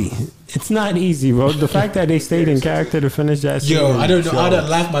easy. It's not easy, bro. The fact that they stayed in character to finish that scene. Yo, I don't know. I'd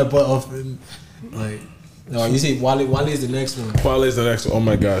laugh my butt off. Like, no, you see, Wale is the next one. Wale is the next one. Oh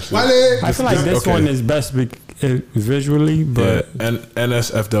my gosh. Wale. I feel like this one is best visually, but and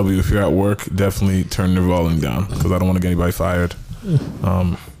NSFW, if you're at work, definitely turn the volume down because I don't want to get anybody fired.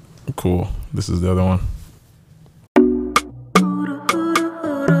 Cool. This is the other one.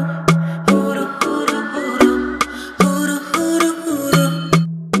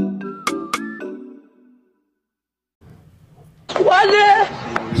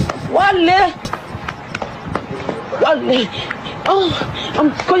 Wale. Oh, I'm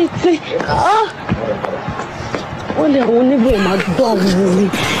going to say, Wale, I won't even my dog with me.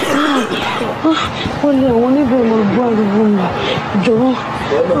 Wale, I won't even my dog with me. Joe.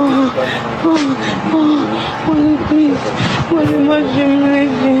 Wale, please. Wale, my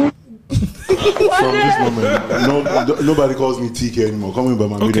humiliation. From this moment, nobody calls me TK anymore. Call me by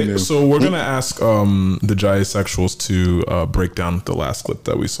my middle name. So we're gonna ask the Jai Sexuals to break down the last clip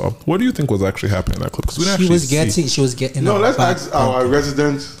that we saw. What do you think was actually happening in that clip? Because we didn't She was getting. No, let's ask our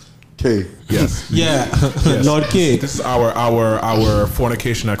resident K. Yes. Yes. Lord K. This is our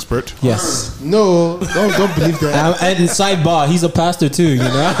fornication expert. Yes. No, don't believe that. And sidebar, he's a pastor too. You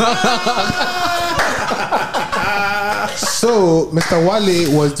know. So, Mr.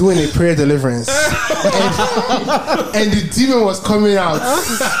 Wale was doing a prayer deliverance, and the demon was coming out,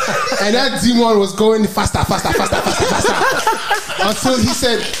 and that demon was going faster, until he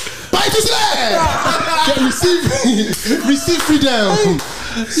said, "Bite his leg, receive freedom."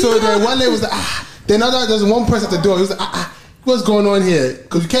 So then Wale was like, Then there's one person at the door. He was like, what's going on here?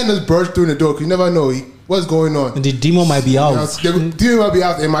 Because you can't just burst through the door. Because you never know what's going on. And the demon might be out. The demon might be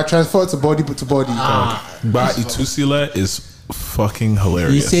out. It might transfer to body to body. Ba Itusila is fucking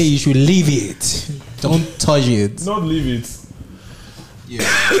hilarious. You say you should leave it. Don't touch it. Not leave it.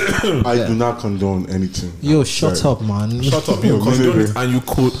 I do not condone anything. Yo, shut up, man. Shut up. You condone it and you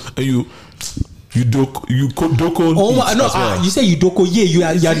quote and you quote Doko. Oh my, no, you say you doko, yeah, you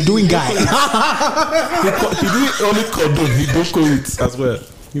are doing guy. He didn't only condone, he Doko it as well.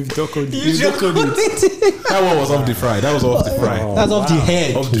 You dokoed it. That one was off the fry. That was off the fry. That's off the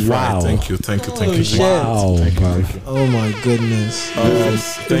head. Off the fry. Wow. Thank you. Shit. Wow, bro. Oh my goodness.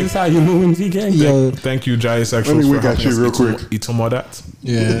 Is this how you moving, TK? Yo, Thank you, Jai Sexuals, Let me for wink at helping you us real quick. Itumo that.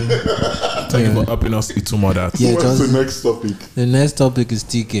 yeah. Thank you for helping us Itumo that. Yeah, What's just, the next topic? the next topic is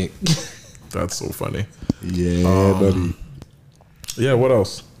TK. That's so funny. Yeah, buddy. Yeah, what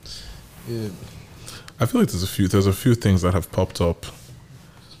else? Yeah. I feel like there's a few things that have popped up.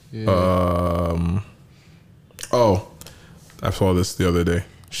 Oh, I saw this the other day.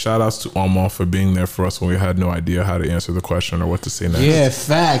 Shout outs to Omar for being there for us when we had no idea how to answer the question or what to say next. Yeah,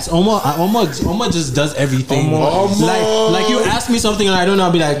 facts. Omar just does everything. Omar. Like you ask me something and I don't know,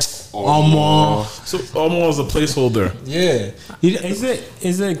 I'll be like, Omar. So Omar is a placeholder. Yeah.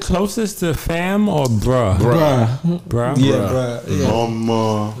 Is it closest to fam or bruh? Bruh. Yeah, bruh. Yeah.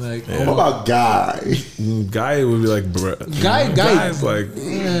 Like, What about guy? Guy would be like bruh. Guy. Guy's like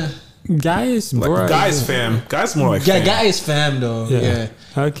Guy is like bruh. guy's fam. Guy's more like fam. Guy is fam though. Yeah.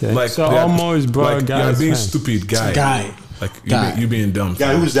 Okay. Like so yeah, almost bruh. like, Guy yeah, is being fam. stupid guy. Like you being dumb.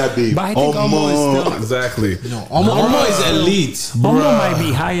 Guy, who's that babe? But I think Omar is still. Exactly. No, Omar is elite. Omar might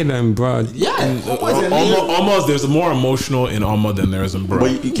be higher than bruh. Yeah. Omar is elite. Almost there's more emotional in Omar than there is in bro.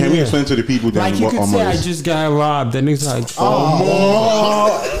 But can we explain to the people then Like you what could say, Omar I is? just got robbed, and it's like,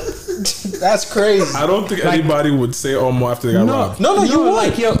 That's crazy. I don't think anybody would say Omar after they got robbed. No, you would.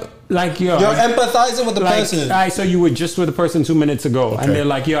 like yo, You're empathizing with the person. Alright, so you were just with the person 2 minutes ago, and they're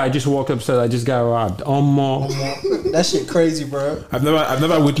like, yo, I just woke up, so I just got robbed. Omar. That shit crazy, bro. I've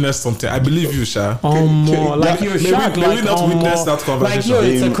never witnessed something. I believe you, Sha. Omar. Like you're Maybe- shocked. maybe Like not Omar. witness that Like conversation. yo,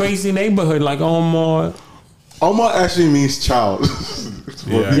 it's a crazy neighborhood. Like Omar. Omar actually means child.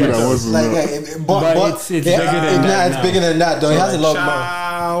 Yeah. People that wants to Like, know. But it's bigger than that It's now. bigger than that, though. It has a lot more.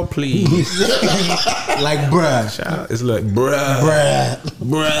 Child, please. Like, bruh. Child. It's like bruh.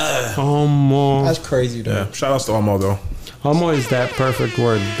 Bruh. Omar. That's crazy, though. Yeah. Shout outs to Omar though. Omar is that perfect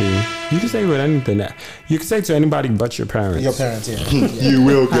word, B. You can say with anything. You can say to anybody but your parents. Your parents, yeah. You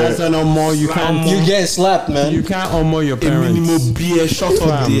will As get. an Omar, you can't. You get slapped, man. You can't Omar your parents. Minimum beer. Shut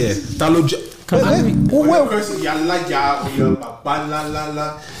up there.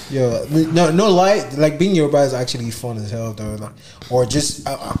 Yo, no lie. Like being Yoruba is actually fun as hell, though. Like, or just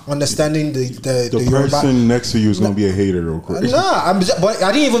understanding the The Yoruba. person next to you is gonna be a hater, real quick. Nah, but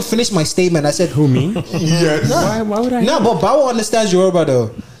I didn't even finish my statement. I said, Who, me? Yes. Why would I? No, but Bawa understands Yoruba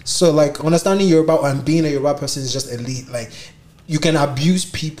though. So like understanding Yoruba and being a Yoruba person is just elite. Like you can abuse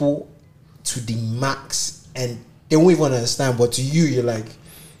people to the max and they won't even understand. But to you, you're like,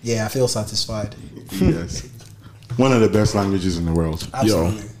 yeah, I feel satisfied. Yes. One of the best languages in the world.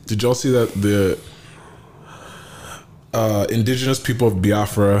 Absolutely. Yo, did y'all see that the indigenous people of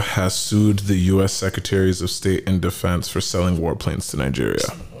Biafra has sued the U.S. Secretaries of State and Defense for selling warplanes to Nigeria?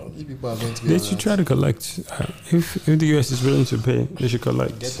 These people are going to be They should try to collect. If the US is willing to pay, they should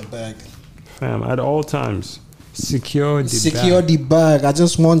collect. get the bag. Fam, at all times. Secure the Secure bag. the bag. I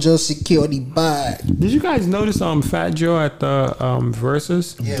just want just secure the bag. Did you guys notice Fat Joe at the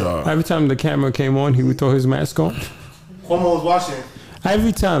Versus? Yeah. Every time the camera came on, he would throw his mask on. Cuomo was watching.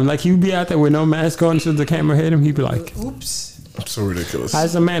 Every time, like he'd be out there with no mask on, so the camera hit him, he'd be like, Oops. So ridiculous.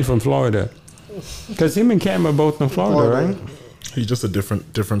 "As a man from Florida," because him and Cam are both from Florida, right? He's just a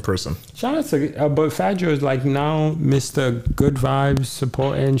different person. Shout out to, but Fat Joe is like now Mr. Good Vibes,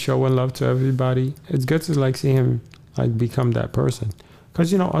 supporting, showing love to everybody. It's good to like see him like become that person,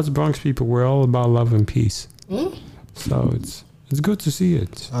 because you know us Bronx people, we're all about love and peace. So it's good to see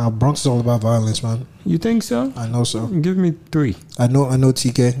it. Bronx is all about violence, man. You think so? I know so. Give me 3. I know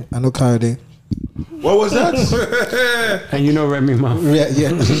TK. I know Kayode. What was that? And you know Remy Ma.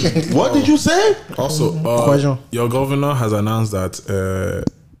 Yeah. What did you say? Also, Question. your governor has announced that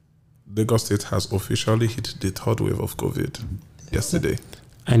Lagos State has officially hit the 3rd wave of COVID yesterday.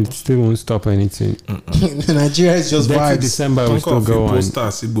 And it still won't stop anything. Nigeria is just Then to vibes. December will still go on.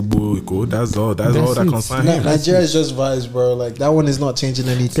 That's all that concerns him. Nigeria is just vibes, bro. Like that one is not changing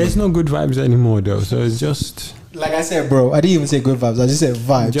anything. There's no good vibes anymore though, so it's just Like I said, bro. I didn't even say good vibes. I just said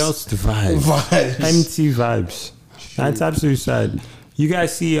vibes. just vibes. Vibes. Empty vibes. That's absolutely sad. You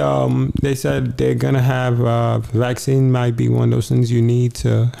guys see, they said they're gonna have vaccine might be one of those things you need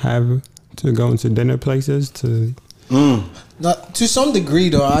to have to go into dinner places to Not to some degree,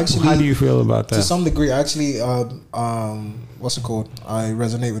 though. Actually, How do you feel about that? to some degree, actually, what's it called? I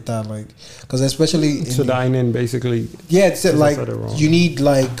resonate with that, like, because especially in So dine in basically. yeah, it's Because I like said it wrong. you need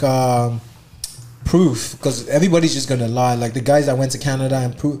like proof, because everybody's just gonna lie. Like the guys that went to Canada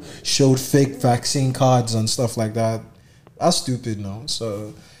and showed fake vaccine cards and stuff like that. That's stupid, no.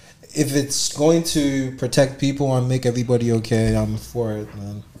 So if it's going to protect people and make everybody okay, I'm for it,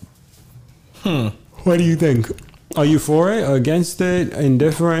 man. What do you think? Are you for it or against it?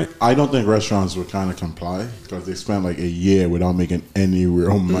 Indifferent? I don't think restaurants would kind of comply because they spent like a year without making any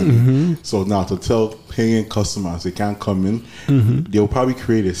real money. Mm-hmm. So now to tell paying customers they can't come in, they'll probably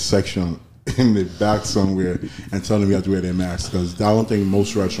create a section in the back somewhere and tell them you have to wear their masks, because I don't think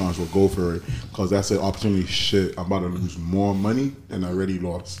most restaurants will go for it, because that's an opportunity. Shit, I'm about to lose more money than I already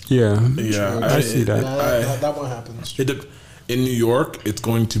lost. Yeah. Yeah, I see that. That one happens. In New York, it's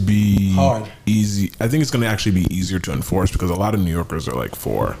going to be Hard. easy. I think it's going to actually be easier to enforce because a lot of New Yorkers are like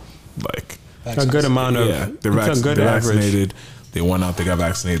for like A good amount of. yeah, they're, it's a good they're average. vaccinated. They went out, they got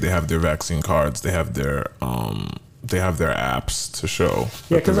vaccinated. They have their vaccine cards. They have their apps to show.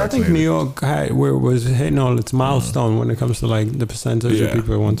 Yeah, because I think New York was hitting all its milestone when it comes to like the percentage of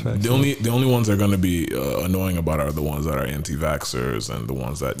people who want to vaccinate. The only ones that are going to be annoying about are the ones that are anti-vaxxers and the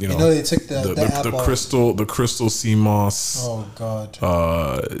ones that you know they took the app off. crystal sea moss. Oh God.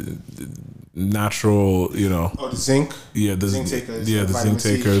 Natural, you know. Oh, the zinc. Yeah, the zinc takers. Yeah, the Vitamin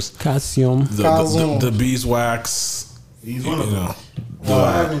zinc C. takers. Calcium. The beeswax. He's one of You them. know,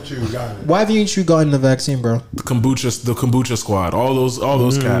 Why haven't you gotten it? Why haven't you gotten the vaccine, bro? the kombucha squad. All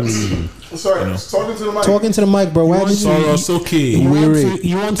those cats. Sorry, talking to the mic. Talking to the mic, bro. Why haven't So you? it's okay. You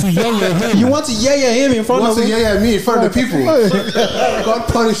want to yell at him. You want to him in front Wants of to him? yell at me in front of the people. God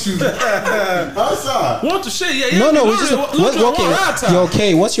punish you. Outside. Want to shit? Yeah, No, we just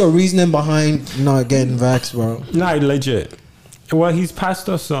okay. What's your reasoning behind not getting vaxxed, bro? Nah, legit. Well, he's past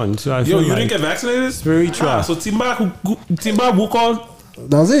us son, so I Yo, feel you like didn't get vaccinated? spiritual. So Timba will call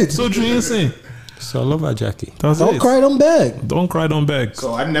That's it. so insane. So I love our Jackie. That's Don't it. cry, don't beg. Don't cry, don't beg.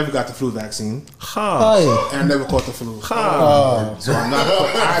 So I never got the flu vaccine, Ha. Hi. and I never caught the flu. So I'm not.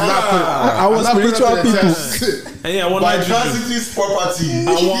 I was spiritual people. Hey, I want By night vigil. transitive property.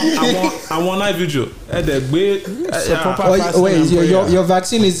 I want night vigil. Wait, your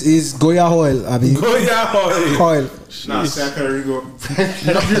vaccine is Goya oil, Abi. Oh yeah, Oil. Nah, Sacarigo.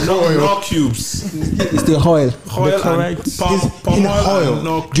 no cubes. It's the oil. Oil correct. and palm oil.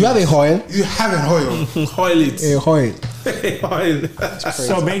 No Do you have a oil? You have an oil. oil it. A oil. Oil.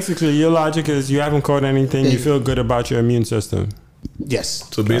 So basically, your logic is you haven't caught anything. You feel good about your immune system. Yes.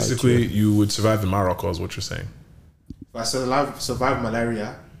 So basically, you would survive the Morocco, is what you're saying. I survived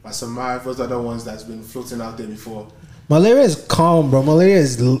malaria. I survived those other ones that's been floating out there before. Malaria is calm, bro. Malaria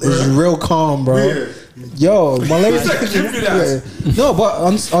is real calm, bro. Yeah. Yo, malaria. Give me that. Yeah. No, but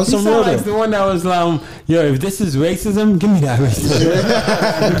on You some sound real like though. the one that was yo, if this is racism, give me that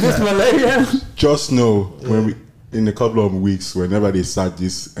racism. If this malaria. Just know when we in a couple of weeks, whenever they start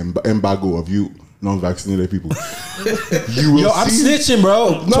this embargo of you non-vaccinated people, you will Yo, I'm see. snitching,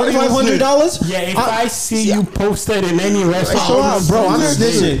 bro. $2,500. Yeah, if I see you posted in any restaurant, Show up, bro. I'm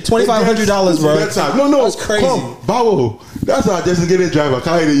snitching. $2,500, bro. No, That's crazy. Come, Bawo. That's our designated driver.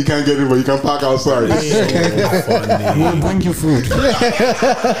 Can't you can't get in, but you can park outside. we'll bring you food.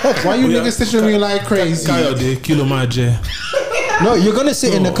 Why you niggas stitching me like crazy? Kayode, kilo maje. No, you're gonna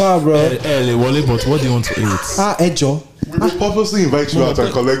sit in the car, bro. But what do you want to eat? Ejo. We will purposely invite you out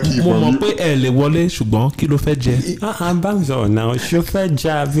and collect key from you. Bangzo now. Chauffeur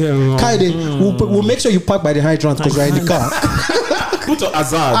job. Kaide, we'll make sure you park by the hydrant because you're in the car. Put a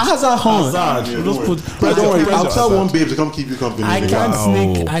hazard. Hazard horn. Hazard. Just put. But don't worry, I'll tell hazard. one babe to come keep you company. I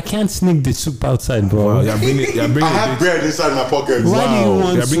can't sneak the soup outside, bro. Wow, you're bringing I have bread inside my pocket. Why do you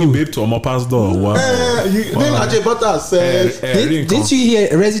want You're bringing soup? babe to Omopa's door. Wow. Then Ajay Butter said, Didn't you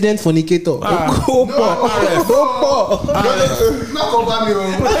hear resident fornicator? Mark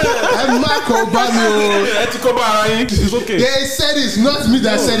Obama. It's okay. They said it's not me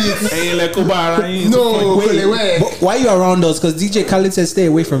that said it. No, Wait, but why you around us? Because DJ Khaled said stay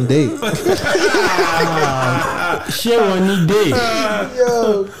away from Dave. Share one day.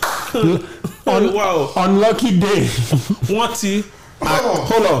 Wow. Unlucky day. Wanty.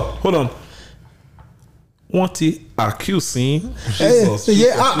 Hold on. Wanty accusing. Jesus.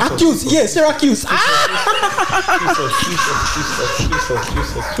 Accuse. Yeah, Syracuse.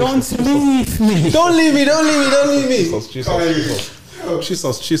 Don't leave me. Don't leave me. Jesus.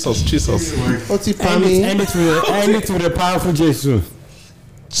 What's he End it with a powerful Jesus.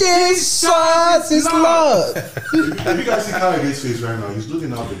 Jesus is Lord. If you guys see Kayade's face right now, he's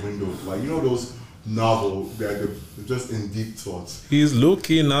looking out the window. Like, you know those novel. They're just in deep thoughts. He's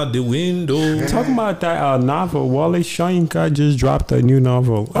looking out the window. Talking about that novel, Wale Soyinka just dropped a new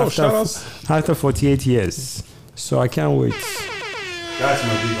novel after 48 years. So I can't wait. That's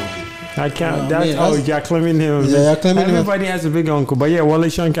my big uncle. I can't. Oh, That's, man, you're claiming him. Yeah, you're claiming him. Everybody has a big uncle, but yeah, Wale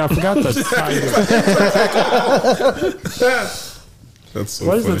Soyinka, I forgot the title. That's so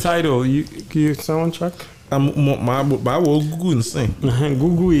What is funny. the title? You someone check? I will Google and sing.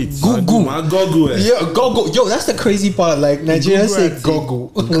 Google it. My Google. Yeah, gogo. Yo, that's the crazy part. Like Nigerians say gogo.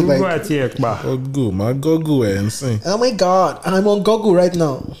 Google Like, at here, ba. Google. My Google and sing. oh my god, I'm on Gogo right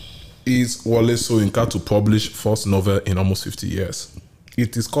now. Is Wale Soyinka to publish first novel in almost 50 years.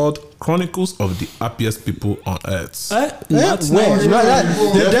 It is called Chronicles of the Happiest People on Earth. Not Definitely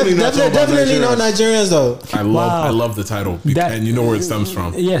not Nigerians though. I love the title, and you know where it stems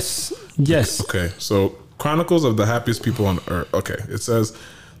from. Yes. Okay, so Chronicles of the Happiest People on Earth. Okay, it says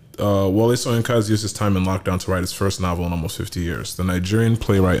Wale Soyinka has used his time in lockdown to write his first novel in almost 50 years. The Nigerian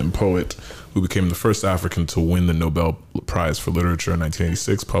playwright and poet, who became the first African to win the Nobel Prize for Literature in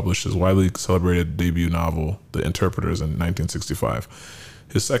 1986, published his widely celebrated debut novel, The Interpreters, in 1965.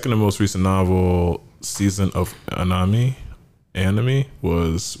 His second and most recent novel, Season of Anami,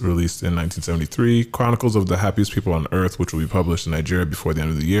 was released in 1973. Chronicles of the Happiest People on Earth, which will be published in Nigeria before the end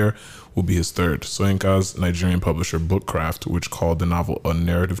of the year, will be his third. Soyinka's Nigerian publisher Bookcraft, which called the novel a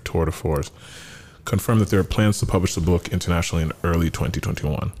narrative tour de force, confirmed that there are plans to publish the book internationally in early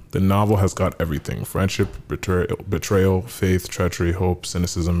 2021. The novel has got everything: friendship, betrayal, faith, treachery, hope,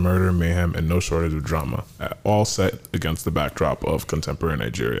 cynicism, murder, mayhem, and no shortage of drama, all set against the backdrop of contemporary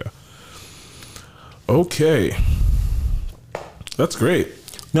Nigeria. Okay. That's great.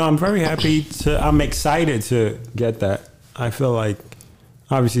 No, I'm very happy I'm excited to get that. I feel like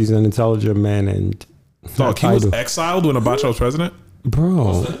obviously he's an intelligent man and Dog, he was exiled when Abacha was president?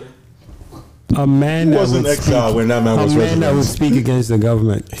 Bro. A man Who wasn't exiled when that man was president? A man that would speak against the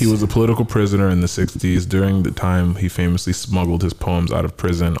government. He was a political prisoner in the 60s. During the time, he famously smuggled his poems out of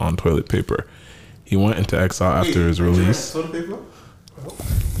prison on toilet paper. He went into exile after his release. Toilet paper?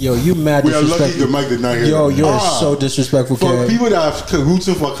 Yo, you mad We are lucky disrespectful. the mic did not hear Yo, that. you're so disrespectful. For Kev. people that are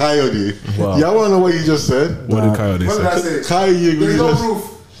rooting for Coyote, y'all want to know what you just said? What did Coyote What did I say? say? Coyote, There's no just,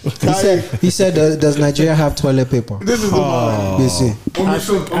 proof. He said, does Nigeria have toilet paper? this is the man. BC.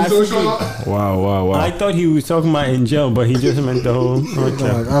 Wow. I thought he was talking about in jail, but he just meant the whole.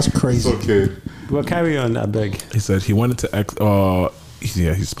 No, that's crazy. It's okay. Well, carry on, I beg. He said he went into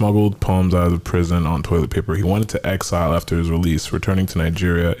he smuggled poems out of prison on toilet paper. He went into exile after his release, returning to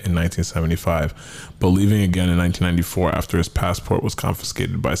Nigeria in 1975, but leaving again in 1994 after his passport was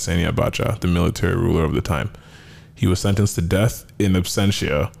confiscated by Sani Abacha, the military ruler of the time. He was sentenced to death in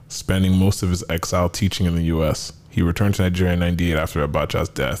absentia, spending most of his exile teaching in the U.S. He returned to Nigeria in 1998 after Abacha's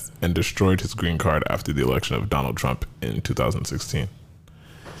death and destroyed his green card after the election of Donald Trump in 2016.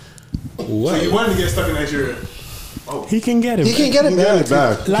 So you wanted to get stuck in Nigeria? He can get it. He can get it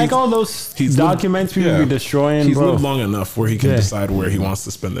back. Like all those documents people be destroying, He's bro. lived long enough where he can decide where he wants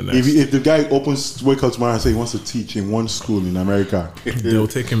to spend the next. If the guy wake up tomorrow and say he wants to teach in one school in America, It'll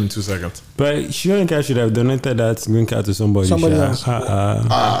take him in 2 seconds. But Soyinka should have donated that green card to somebody. Else.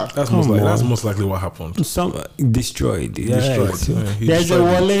 That's most likely what happened. Some destroyed. Destroyed. Right. Yeah, he There's a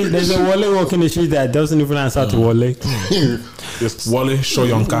Wale walking the street that doesn't even answer to Wale. Just Wale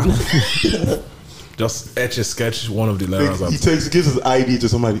Soyinka. Just etch a sketch one of the letters. he gives his ID to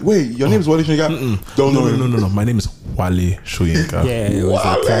somebody. Wait, your name is Wale Soyinka? Don't know him. No. My name is Wale Soyinka. Yeah, it was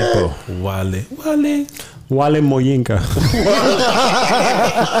a typo. Wale Moyinka.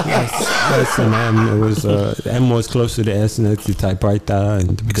 That's an M. It was M was close to the S and it's the typewriter,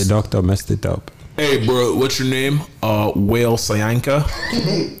 and the doctor messed it up. Hey, bro, what's your name? Wale Soyinka.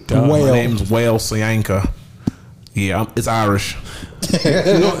 My name's Wale Soyinka. Yeah, it's Irish.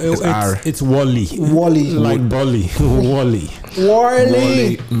 It's Wally. Like Bolly.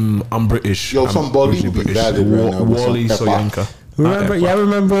 Wally. I'm British. Yo, some Bolly would be valid right now. Wally Soyinka.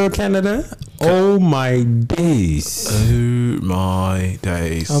 Remember Canada? Oh my days. Oh my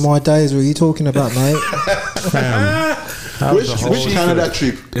days. Oh my days, what are you talking about, mate? Which Canada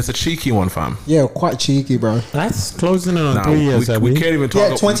trip? It's a cheeky one, fam. Yeah, quite cheeky, bro. That's closing in on 3 years. We can't even talk. Yeah,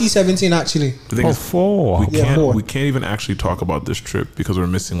 2017 actually. The thing is, 4. we can't even actually talk about this trip because we're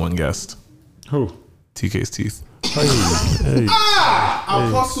missing one guest. Who? TK's teeth.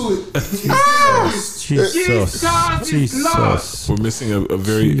 Apostle. Jesus. We're missing a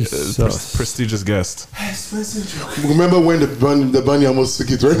very prestigious guest. Remember when the bunny almost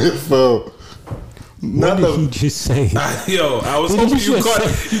took it when it fell? What did he just say? Yo, I was What hoping did you you caught.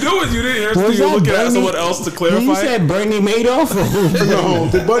 say? You know what you didn't hear? Was You were that looking at Bernie- someone else to clarify. You said Bernie Madoff? No,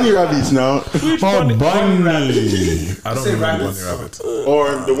 the bunny rabbits now. Oh, Bunny. I don't remember Bunny Rabbit.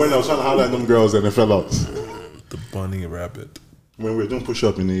 Or the one that was trying to highlight them girls and they fell out. The Bunny Rabbit. When we were doing push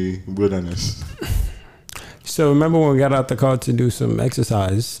up in the wilderness. So remember when we got out the car to do some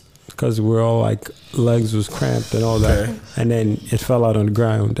exercise because we're all like legs was cramped and all that, Okay. and then it fell out on the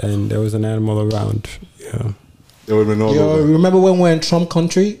ground and there was an animal around. Yeah. It would have been all Yo, over. remember when we were in Trump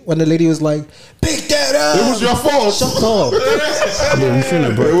country when the lady was like, "Pick that up." It was your fault. Shut up. Yeah, you shouldn't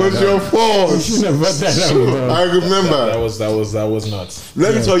have brought It was that your up. fault. You shouldn't have brought that up, bro. I remember. That was nuts.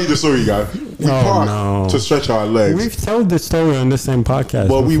 Let me tell you the story, guys. We parked no. to stretch our legs. We've told the story on the same podcast.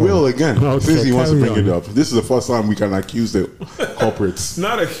 But we before. will again. Okay, Since he wants to carry bring it on. up. This is the first time we can accuse the culprits.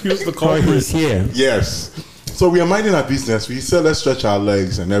 Not accuse the Oh, he's culprit. here. Yes. So we are minding our business. We said let's stretch our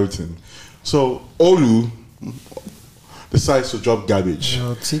legs and everything. So Olu decides to drop garbage.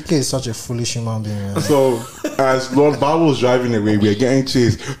 Yo, TK is such a foolish human being. Man. So as Lord Bible was driving away, we are getting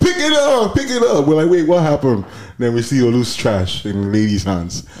chased. Pick it up, pick it up. We're like, wait, what happened? Then we see Olu's trash in the lady's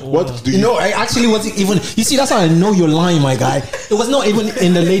hands. What do you, You know, I actually wasn't even. You see, that's how I know you're lying, my guy. It was not even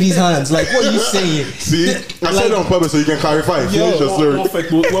in the lady's hands. Like, what are you saying? see? I Like- said it on purpose so you can clarify. Finish your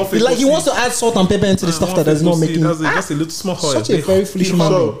story. Like he wants to add salt and pepper into the stuff that does not make That's him. a little small. Such a very foolish human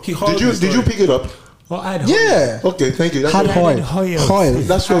being. So, did you pick it up? Oh, I'd Yeah. Okay, thank you. That's, Had what, oil.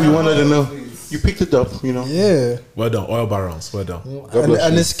 that's what we wanted to know. You picked it up, you know. Yeah. Well done, oil barons. Well done.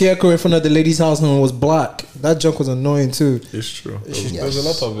 And the scarecrow in front of the lady's house and was black. That joke was annoying too. It's true. There's a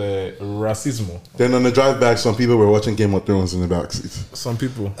lot of racism. Then on the drive back, some people were watching Game of Thrones in the back seat. Some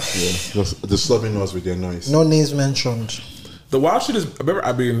people. Yeah, just disturbing us with their noise. No names mentioned. The wild shit is.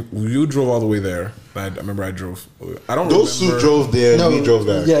 I mean, you drove all the way there. I remember I drove. I don't. Those remember, two drove there. We drove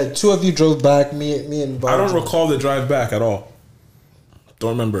back. Yeah, two of you drove back. Me and Bob. I don't recall the drive back at all.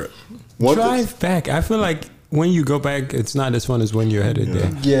 Don't remember it. What Drive back. I feel like when you go back, it's not as fun as when you're headed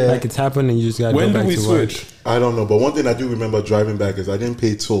there. Yeah. Like it's happened and you just got to When go did back we to switch? work. I don't know, but one thing I do remember driving back is I didn't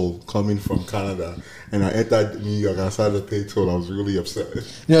pay toll coming from Canada, and I entered New York and I started to pay toll. I was really upset.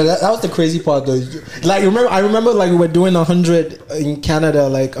 You know, that was the crazy part though. Like I remember like we were doing 100 in Canada,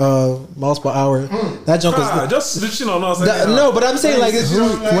 like miles per hour. That junk was Just switching on us. no, but I'm saying like it's,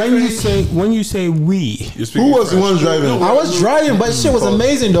 When you say we, Who was the one driving? I was driving, but shit was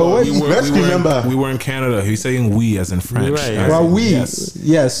amazing though. Let's remember. We were in Canada. He's saying we as in French. Right. As Well, in we Yes.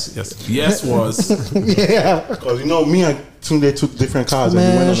 Yes was. yeah. Because you know, me and Tunde took different cars and we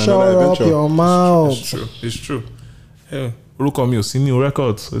Man, went on shut another up adventure. your mouth. It's true. It's true. Yeah. Look on me. You've seen new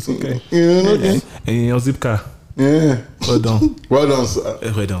records. It's okay. You know, And in your zip car. yeah. Well done. Well done, sir.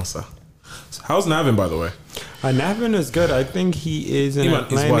 Well done, sir. How's Navin, by the way? Navin is good. I think he is in Him and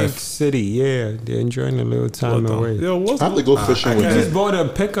his Atlantic wife. City. Yeah, they're enjoying a little time Well away. done. Yo, what's I have to go fishing He with just him. bought a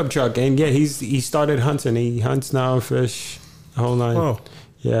pickup truck and yeah, he started hunting. He hunts now, fish, the whole nine. Oh.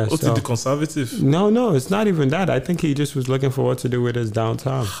 Yeah. What's So. the conservative? No, it's not even that. I think he just was looking for what to do with his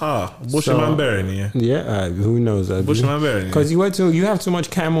downtown. Ha. Bushman Baron, yeah. Yeah, who knows? Bushman Baron. Because you have too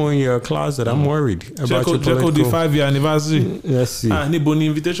much camo in your closet. I'm worried about your Jacko political. the 5-year anniversary. Let's see. Ah, ni boni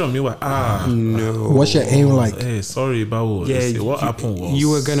invitation me wa. Ah. No. What's your aim like? Hey, sorry, Bawo. Yeah, What happened was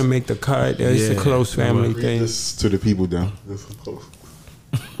you were gonna make the cut. It's a Yeah, close family Read thing. this to the people down. This is close.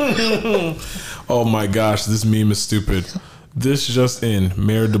 Oh my gosh, this meme is stupid. This just in.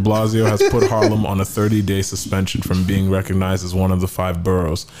 Mayor de Blasio has put Harlem on a 30-day suspension from being recognized as one of the 5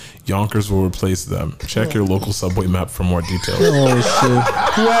 boroughs. Yonkers will replace them. Check your local subway map for more details. Oh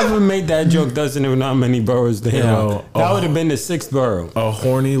shit. Whoever made that joke doesn't even know how many boroughs they Yo, have. That would have been the 6th borough. A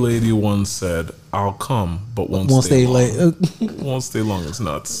horny lady once said, "I'll come, but won't stay stay long." late. Won't stay long. It's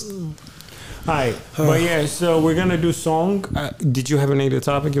nuts. Alright, but yeah, so we're gonna do song. Did you have any other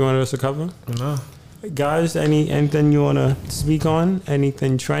topic you wanted us to cover? No. Guys, anything you wanna speak on?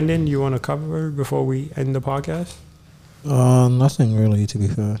 Anything trending you wanna cover before we end the podcast? Nothing really, to be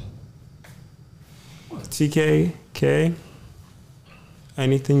fair. TK,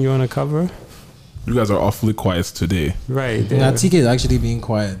 anything you wanna cover? You guys are awfully quiet today. Right. Now TK is actually being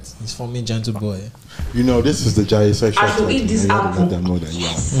quiet. He's for me, gentle boy. You know, this is the giant section. I should eat this apple. Let them know that you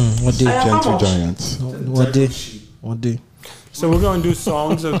are What do? gentle giant. What do? So we're gonna do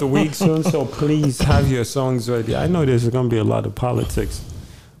songs of the week soon. So please have your songs ready. I know there's gonna be a lot of politics.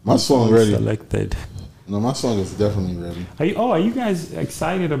 My song ready. Selected. No, my song is definitely ready. Are you guys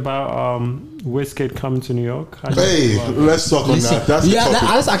excited about Wizkid coming to New York? Hey, let's talk on that. That's the topic.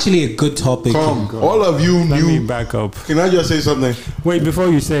 That's actually a good topic. Come, all of you Let me knew. back up. Can I just say something? Wait, before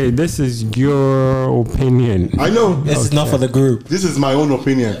you say it, this is your opinion. I know. This is not for the group. This is my own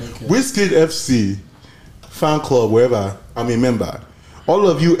opinion. Wizkid FC fan club, wherever I'm a member. All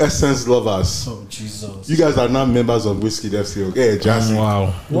of you Essence lovers, Oh Jesus! you guys are now members of Whiskey FC. Okay, Jazzy. Wow.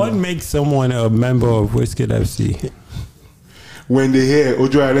 What makes someone a member of Whiskey FC? When they hear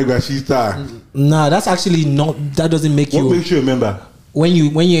Ojo Aregashita, Nah, that's actually not. That doesn't make what you. makes you a member? When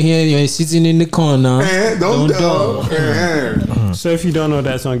you're here, you're sitting in the corner. Don't tell. So if you don't know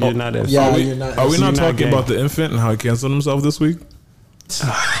that song, you're not FC. Yeah, Are we, you're not- are we you're not not talking gay. about the infant and how he canceled himself this week?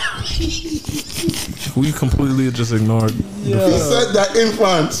 We completely just ignored. He said that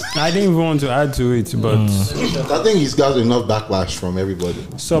infant. I didn't even want to add to it, but I think he's got enough backlash from everybody.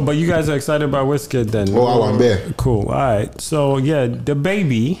 so. But you guys are excited about Wizkid then? Oh, I want bear. Cool. All right. So yeah, the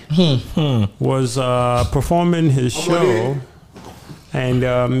baby was performing his show, and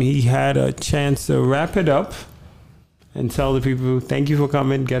he had a chance to wrap it up and tell the people, "Thank you for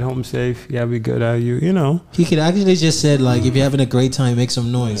coming. Get home safe. Yeah, we good. How you? You know, He could actually just said like, if you're having a great time, make some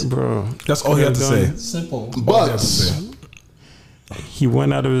noise. bro." That's all he had to say. Simple. But He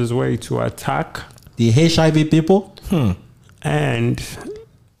went out of his way to attack The HIV people, and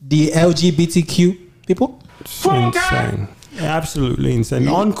the LGBTQ people. insane. Absolutely insane.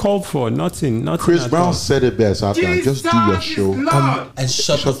 Uncalled for. Nothing. Chris at Brown all. said it best. I can just do your show And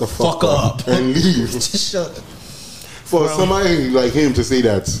shut the fuck up and leave. Just shut. For somebody like him to say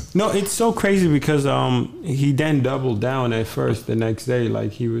that, No, it's so crazy because he then doubled down at first the next day,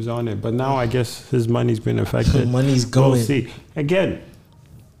 like he was on it. But now I guess his money's been affected. Money's We'll going. see. Again,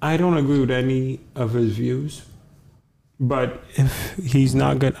 I don't agree with any of his views. But if he's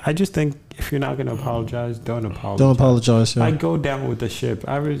not good, I just think if you're not gonna apologize, don't apologize. Don't apologize. I Yeah. go down with the ship.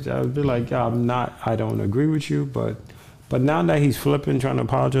 I would be like, yeah, I don't agree with you, but now that he's flipping, trying to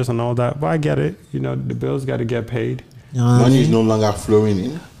apologize and all that, well, I get it. You know, the bills got to get paid. money is no longer flowing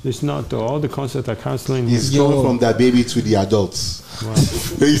in. It's not though. All the concerts are canceling. He's going from that baby to the adults.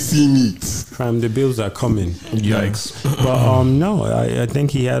 They see meat. The bills are coming. Yikes. But no, I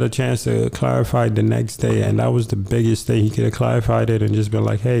think he had a chance to clarify the next day, and that was the biggest thing. He could have clarified it and just been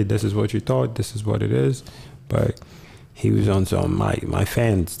like, "Hey, this is what you thought. This is what it is." But he was on some my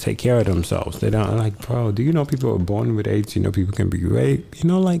fans take care of themselves. They don't like, bro. Do you know people are born with AIDS? You know people can be raped. You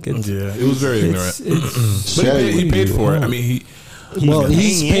know, like it's Yeah, it was very ignorant. But he paid for it. I mean,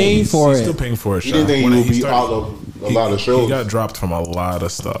 He's paying for he's still it. paying for it. He didn't think he would be out of a lot of shows. He got dropped from a lot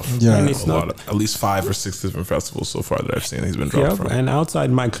of stuff. Yeah. And it's a lot of, at least 5 or 6 different festivals so far that I've seen. He's been dropped Yep, from. and outside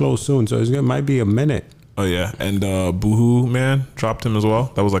might close soon, so it might be a minute. Oh yeah, and Boohoo Man dropped him as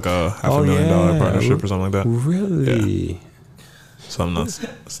well. That was like a $500,000 partnership or something like that. Really? Something nuts.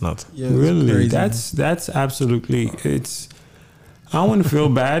 It's nuts. Yeah, it's Really, crazy. that's absolutely. It's. I don't want to feel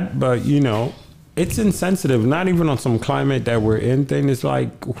bad, but you know, it's insensitive. Not even on some climate that we're in thing. It's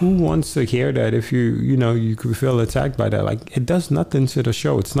like, who wants to hear that? If you could feel attacked by that. Like, it does nothing to the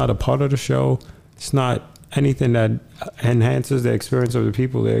show. It's not a part of the show. It's not anything that enhances the experience of the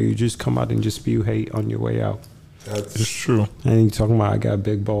people there. You just come out and just spew hate on your way out. It's true. And you talking about I got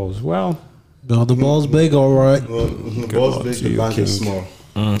big balls. Well, No, the ball's big, all right. Balls big, to the you, bank is King. small.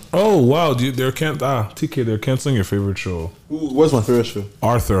 Oh wow, dude, TK, they're canceling your favorite show, What's my favorite show?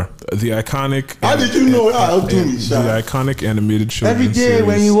 Arthur, the iconic. How did you know? I'll do me, the Sha. iconic animated show. Every day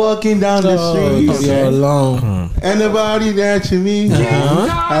when you're walking down the street, You're alone. anybody there to me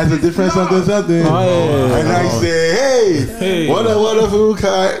has a different something. yeah. And I say, hey, what a wonderful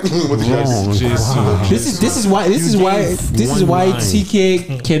guy. What did I say? This is why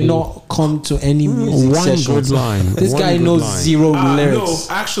TK cannot come to any music one sessions. good line. This One guy good knows line. zero No, lyrics.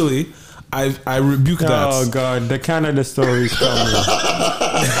 actually, I rebuke that. Oh God, the Canada story is coming.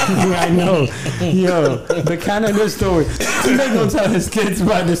 I know, yo, the Canada story. He's not gonna tell his kids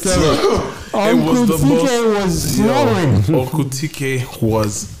about the story. Uncle TK was snoring. Uncle TK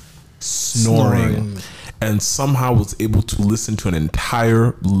was snoring. And somehow was able to listen to an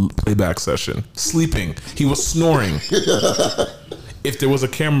entire playback session, sleeping. He was snoring. If there was a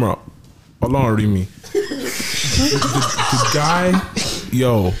camera, Allah read me. The guy,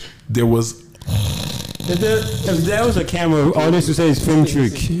 yo, there was. If there was a camera, all this to say is film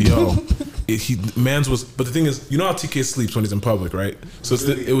trick. Yo, man's was. But the thing is, you know how TK sleeps when he's in public, right? So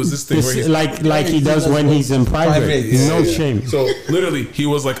it was this thing where he's like he does when he's in private. No shame. So literally, he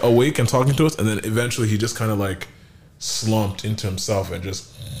was like awake and talking to us, and then eventually he just kind of like slumped into himself and just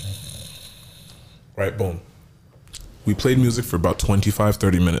right, boom. We played music for about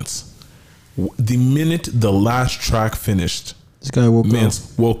 25-30 minutes. The minute the last track finished, This guy woke up.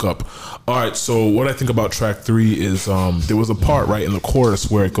 woke up. All right, so what I think about track 3 is there was a part right in the chorus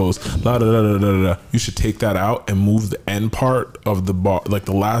where it goes la da da da da da. You should take that out and move the end part of the bar, like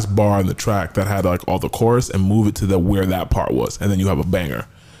the last bar in the track that had like all the chorus, and move it to where that part was, and then you have a banger.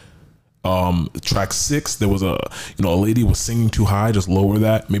 Track 6, there was a lady was singing too high. Just lower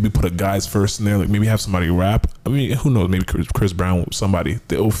that. Maybe put a guy's verse in there. Like maybe have somebody rap. I mean, who knows? Maybe Chris Brown, somebody.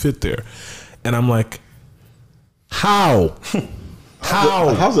 They'll fit there. And I'm like, how?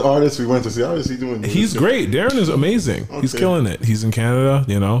 How? How's the artist we went to see? How is he doing? He's great. Darren is amazing. Okay. He's killing it. He's in Canada.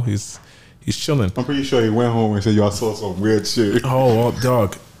 He's chilling. I'm pretty sure he went home and said, "Y'all saw some weird shit." Oh,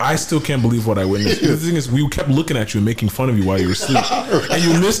 dog. I still can't believe what I witnessed. The thing is, we kept looking at you and making fun of you while you were asleep, and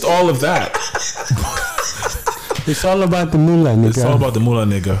you missed all of that. It's all about the moolah, nigga. It's all about the moolah,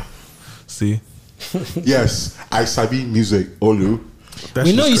 nigga. See? Yes, I sabi music, Olu.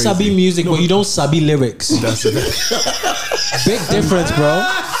 We know you sabi music, but you don't sabi lyrics. That's it. Big difference, bro.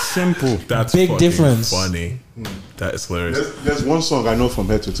 Simple. That's big difference. Funny. That is hilarious. There's one song I know from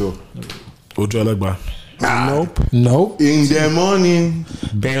head to toe. Ojo Alegba. Nope. In the morning,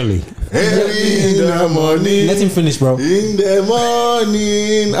 barely. Early in the morning. Let him finish, bro. In the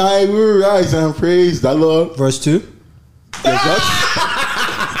morning, I will rise and praise the Lord. Verse 2.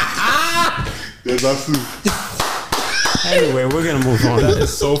 There's that too. Anyway, we're gonna move on. That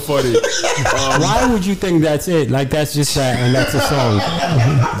is so funny. Why would you think that's it? Like that's just that, and that's a song.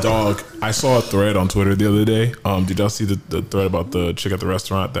 Dog, I saw a thread on Twitter the other day. Did y'all see the thread about the chick at the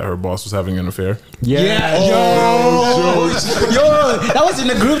restaurant that her boss was having an affair? Yeah. Yo, that was in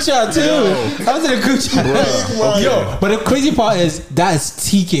the group chat too. That was in the group chat. Okay. Yo, but the crazy part is that is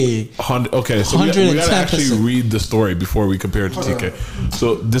TK. Okay, so we gotta actually read the story before we compare it to TK.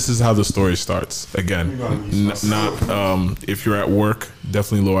 So this is how the story starts. Again, not if you're at work,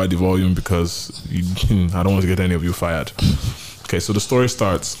 definitely lower the volume because I don't want to get any of you fired. Okay, so the story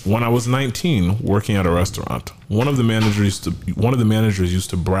starts. When I was 19, working at a restaurant, one of the managers used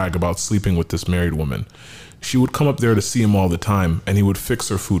to brag about sleeping with this married woman. She would come up there to see him all the time, and he would fix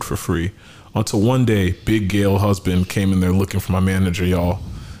her food for free. Until one day, Big Gail husband came in there looking for my manager, y'all.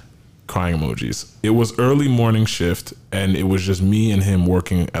 Crying emojis. It was early morning shift, and it was just me and him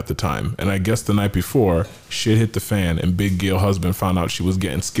working at the time. And I guess the night before, shit hit the fan, and Big Gail husband found out she was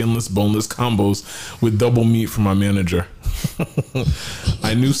getting skinless, boneless combos with double meat from my manager.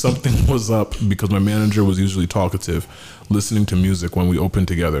 I knew something was up because my manager was usually talkative, listening to music when we opened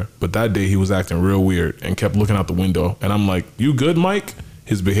together. But that day he was acting real weird and kept looking out the window. And I'm like, "You good, Mike?"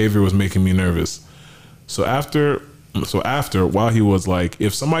 His behavior was making me nervous. So after, while he was like,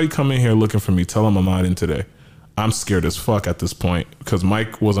 "If somebody come in here looking for me, tell them I'm not in today." I'm scared as fuck at this point because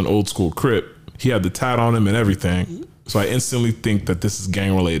Mike was an old school Crip. He had the tat on him and everything. So I instantly think that this is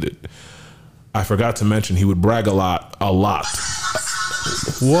gang related. I forgot to mention he would brag a lot.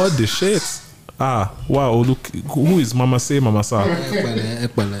 What the shit? Wow, look, who is Mama Say, Mama Sa?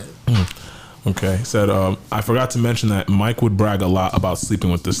 Okay, said, I forgot to mention that Mike would brag a lot about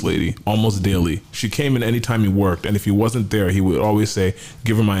sleeping with this lady, almost daily. She came in anytime he worked, and if he wasn't there, he would always say,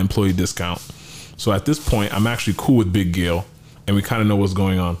 "Give her my employee discount." So at this point, I'm actually cool with Big Gail, and we kind of know what's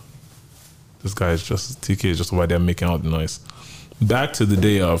going on. This guy is just, TK is just why they're making out the noise. Back to the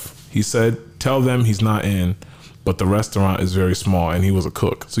day of, he said, "Tell them he's not in, but the restaurant is very small," and he was a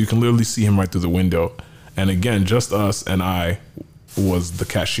cook. So you can literally see him right through the window. And again, just us and I was the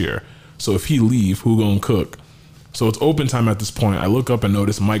cashier. So if he leave, who gonna cook? So it's open time at this point. I look up and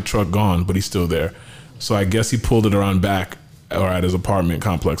notice Mike truck gone, but he's still there. So I guess he pulled it around back or at his apartment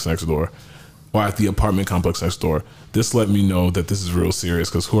complex next door. Or at the apartment complex next door. This let me know that this is real serious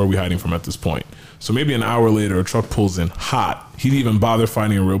because who are we hiding from at this point? So maybe an hour later, a truck pulls in hot. He didn't even bother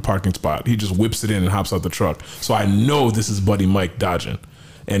finding a real parking spot. He just whips it in and hops out the truck. So I know this is buddy Mike dodging.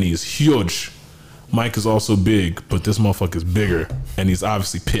 And he's huge. Mike is also big, but this motherfucker is bigger. And he's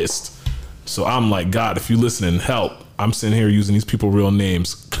obviously pissed. So I'm like, "God, if you listening, help." I'm sitting here using these people real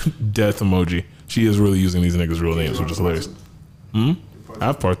names. Death emoji. She is really using these niggas real names, which is hilarious. I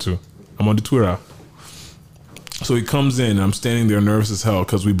have part 2. I'm on the Twitter. So he comes in, and I'm standing there nervous as hell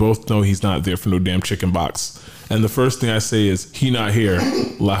because we both know he's not there for no damn chicken box. And the first thing I say is, "He not here."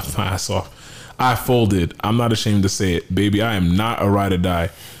 Laughed my ass off. I folded. I'm not ashamed to say it. Baby, I am not a ride or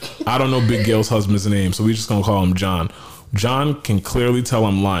die. I don't know Big Gail's husband's name, so we just gonna call him John. John can clearly tell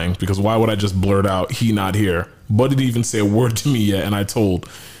I'm lying because why would I just blurt out, "He not here"? But didn't even say a word to me yet, and I told.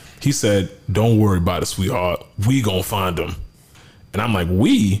 He said, "Don't worry about it, sweetheart. We gonna find him." And I'm like,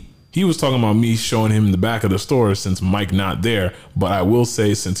 "We?" He was talking about me showing him in the back of the store since Mike not there. But I will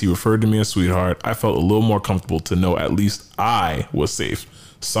say, since he referred to me as sweetheart, I felt a little more comfortable to know at least I was safe.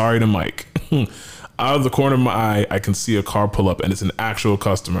 Sorry to Mike. Out of the corner of my eye, I can see a car pull up, and it's an actual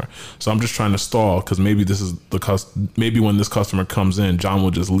customer. So I'm just trying to stall because maybe this is maybe when this customer comes in, John will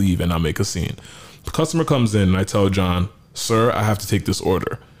just leave and not make a scene. The customer comes in, and I tell John, "Sir, I have to take this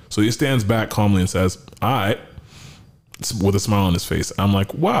order." So he stands back calmly and says, "All right." with a smile on his face. I'm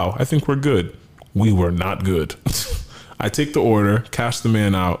like, wow, I think we're good. We were not good. I take the order, cash the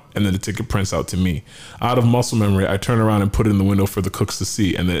man out, and then the ticket prints out to me. Out of muscle memory, I turn around and put it in the window for the cooks to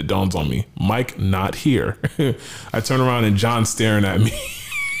see, and then it dawns on me, Mike not here. I turn around and John's staring at me.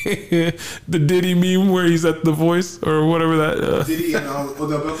 The Diddy meme where he's at The Voice or whatever that. Diddy and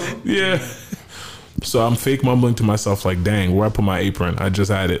Odell Beckham? Yeah. So I'm fake mumbling to myself like, dang, where I put my apron? I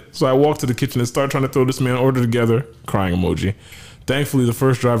just had it. So I walk to the kitchen and start trying to throw this man order together. Crying emoji. Thankfully, the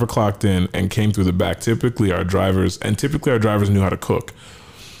first driver clocked in and came through the back. Typically, our drivers knew how to cook.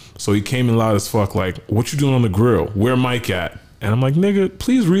 So he came in loud as fuck, like, what you doing on the grill? Where Mike at? And I'm like, nigga,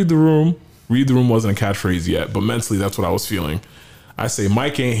 please read the room. Read the room wasn't a catchphrase yet, but mentally, that's what I was feeling. I say,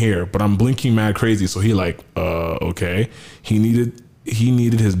 Mike ain't here, but I'm blinking mad crazy. So he like, okay. He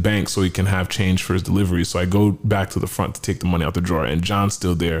needed his bank so he can have change for his delivery. So I go back to the front to take the money out the drawer, and John's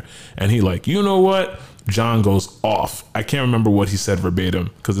still there. And he like, you know what? John goes off. I can't remember what he said verbatim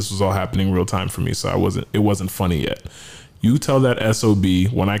because this was all happening real time for me, so it wasn't funny yet. You tell that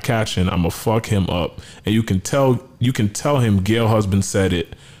SOB when I catch him, I'ma fuck him up, and you can tell him Gail husband said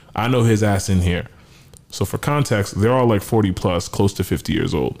it. I know his ass in here. So for context, they're all like 40 plus, close to 50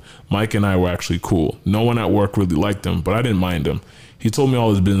 years old. Mike and I were actually cool. No one at work really liked him, but I didn't mind him. He told me all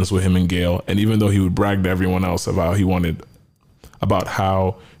his business with him and Gail, and even though he would brag to everyone else about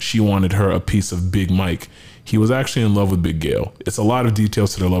how she wanted her a piece of Big Mike, he was actually in love with Big Gail. It's a lot of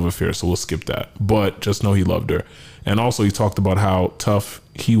details to their love affair, so we'll skip that. But just know he loved her. And also he talked about how tough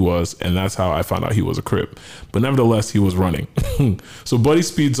he was, and that's how I found out he was a Crip. But nevertheless, he was running. So Buddy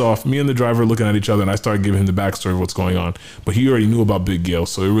speeds off, me and the driver looking at each other, and I started giving him the backstory of what's going on. But he already knew about Big Gail,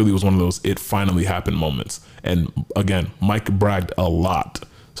 so it really was one of those it finally happened moments. And again, Mike bragged a lot.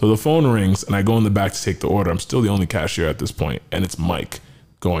 So the phone rings, and I go in the back to take the order. I'm still the only cashier at this point, and it's Mike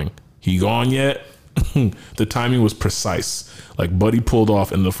going, he gone yet? The timing was precise. Like Buddy pulled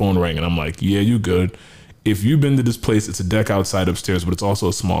off and the phone rang, and I'm like, yeah, you good. If you've been to this place, it's a deck outside upstairs, but it's also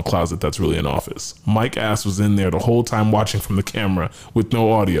a small closet that's really an office. Mike ass was in there the whole time watching from the camera with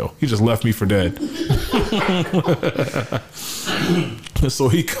no audio. He just left me for dead. So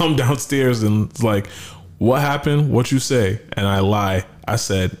he come downstairs and it's like, what happened? What you say? And I lie. I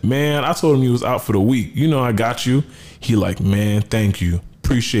said, man, I told him you was out for the week. You know I got you. He like, man, thank you.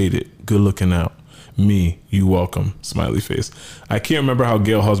 Appreciate it. Good looking out. Me, you welcome. Smiley face. I can't remember how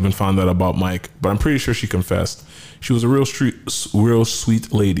Gail's husband found out about Mike, but I'm pretty sure she confessed. She was a real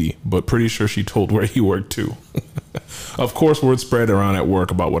sweet lady, but pretty sure she told where he worked too. Of course, word spread around at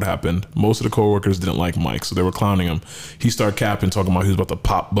work about what happened. Most of the coworkers didn't like Mike, so they were clowning him. He started capping, talking about he was about to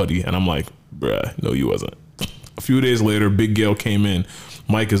pop Buddy, and I'm like, bruh, no, you wasn't. A few days later, Big Gail came in.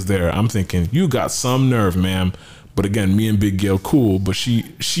 Mike is there. I'm thinking, you got some nerve, ma'am. But again, me and Big Gail cool, but she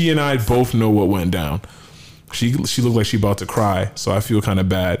and I both know what went down. She looked like she about to cry, so I feel kind of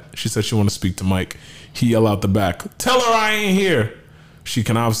bad. She said she want to speak to Mike. He yelled out the back, tell her I ain't here. She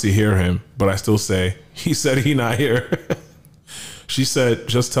can obviously hear him, but I still say, he said he not here. She said,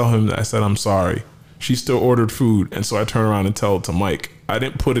 just tell him that I said I'm sorry. She still ordered food, and so I turn around and tell it to Mike. I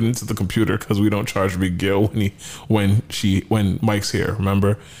didn't put it into the computer because we don't charge Big Gail when Mike's here,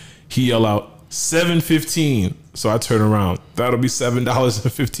 remember? He yelled out, $7.15. So I turn around. That'll be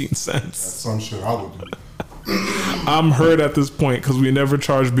 $7.15. That's some shit I would do. I'm hurt at this point because we never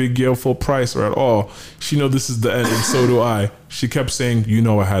charged Big Gail full price or at all. She know this is the end, and so do I. She kept saying, you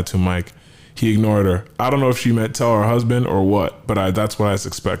know I had to, Mike. He ignored her. I don't know if she meant tell her husband or what, but that's what I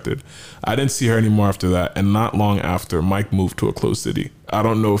expected. I didn't see her anymore after that, and not long after, Mike moved to a closed city. I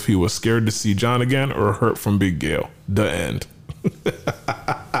don't know if he was scared to see John again or hurt from Big Gail. The end.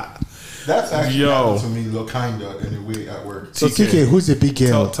 That's actually happened to me, look kinda in a way at work. So TK, who's the Big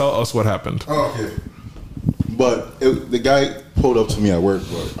Gail? Tell us what happened. Oh, okay. But the guy pulled up to me at work,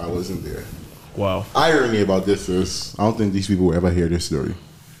 but I wasn't there. Wow. Irony about this is, I don't think these people will ever hear this story.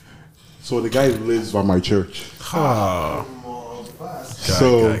 So the guy lives by my church. Ah.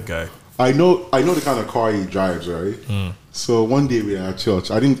 Guy. I know the kind of car he drives, right? So one day we were at church.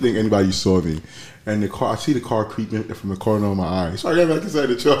 I didn't think anybody saw me. And I see the car creeping from the corner of my eye. So I got back inside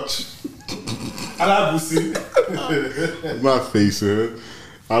the church. My face, man.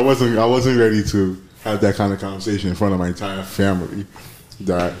 I wasn't ready to have that kind of conversation in front of my entire family.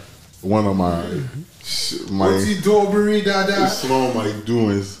 That one of my what's he doing, Dada? Some of my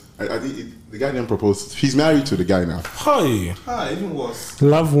doings. I think the guy didn't propose. She's married to the guy now. Hi. Even worse.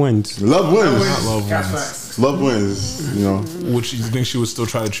 Love wins. Love wins. Not love wins. Love wins. You know. Would you think she would still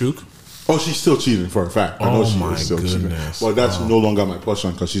try to choke? Oh, she's still cheating for a fact. I know she my is still cheating. But that's no longer my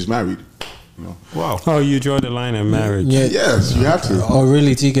portion because she's married. You know. Wow. Oh, you draw the line at marriage. Yeah. Yes, you have to. Oh,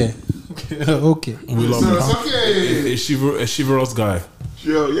 really, TK? Okay. We love So him. it's okay. A chivalrous guy.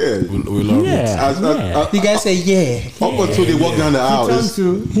 Sure, yeah. We love him. Yeah. You guys say yeah. Up until they walk down the aisle,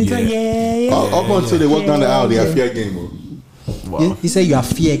 He's like, yeah. up until they walk down the aisle, they are fair game. Wow. He said you are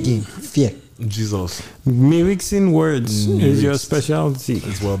fear game. Fear. Jesus. Mixing words is your Lyrics. specialty.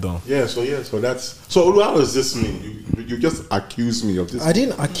 It's well done. So that's so. What does this mean? You just accused me of this. I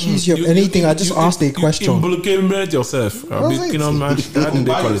didn't accuse you of anything. I just asked a question. You implicated yourself. Was it? Man. How did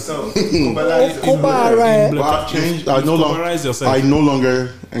they call it? But I've changed. Summarize yourself. I no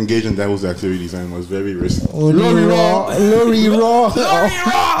longer engage in those activities, and it was very risky. Lori Raw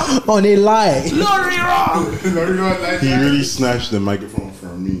on a lie. He really snatched the microphone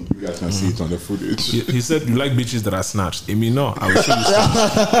from me. You guys can see it on the footage. He said you like bitches that I snatched. I mean, no, I will show you.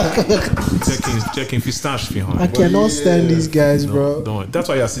 Checking if you snatched me, I cannot stand these guys, bro. Don't. That's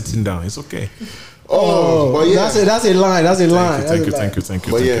why you're sitting down. It's okay. But yeah. That's a line. That's a line. Thank you.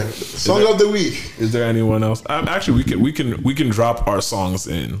 But yeah, song of the week. Is there anyone else? Actually, we can drop our songs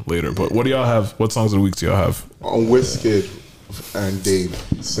in later. But what do y'all have? What songs of the week do y'all have? On Wizkid and Dave.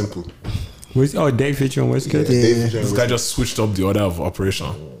 Simple. Dave featuring Wizkid? This guy just switched up the order of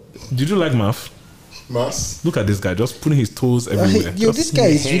operation. Did you like Math? Mas. Look at this guy just putting his toes everywhere. Yo, this guy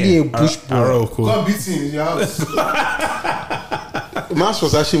is really a bush boy. Arrow, cool. Come beat him in your house. Maths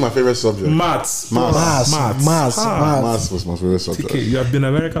was actually my favorite subject. Maths Maths was my favorite subject. Okay, you have been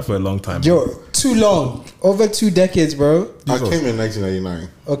in America for a long time. Yo, too long. Over 2 decades, bro. I came in 1999.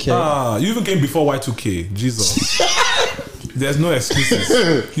 Okay. You even came before Y2K. Jesus. There's no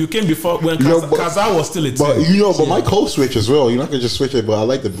excuses. You came before when Kaza was still a team. But my code switch as well. You're not gonna just switch it, but I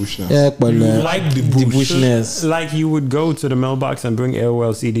like the bushness. Yeah, but You like the bush. bushness. Like you would go to the mailbox and bring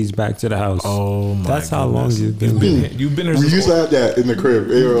AOL CDs back to the house. Oh my That's how long you've been here. You've been here We since used to have that in the crib.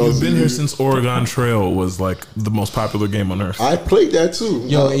 You've been here since Oregon Trail was like the most popular game on earth. I played that too.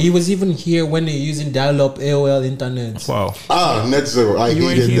 Yo, he was even here when they're using dial-up AOL internet. Wow. Net zero. I You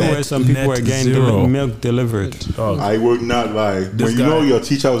were hated here that. where some people Net were getting zero. milk delivered. I would not lie. When you know your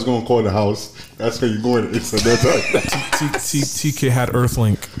teacher was going to call the house, that's when you go in the internet. TK had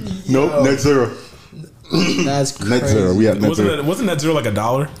Earthlink. Nope, net zero. That's crazy. Net zero. We had net zero. Wasn't net zero like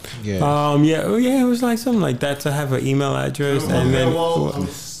 $1? Yeah. It was like something like that to have an email address and then what?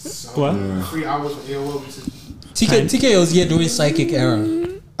 3 hours for AOL. TK was here during Psychic era.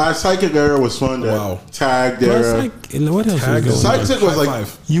 Psychic era was fun. Tagged era. What else was going on? Psychic was like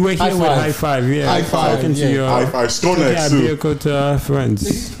You were here with High Five, yeah. High Five, Talking to your High Five. Stonex too. vehicle to friends.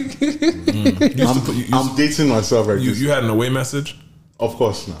 I'm dating myself right now. You had an away message? Of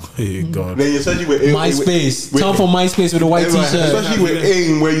course not. Hey God. Then especially with MySpace. Time for MySpace with a white t-shirt. Especially with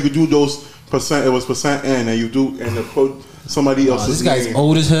AIM where you could do those percent. It was percent N and you do and the put somebody else's This guy's name.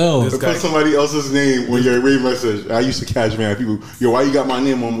 old as hell. Put somebody else's name on your away message. I used to catch people. Yo, why you got my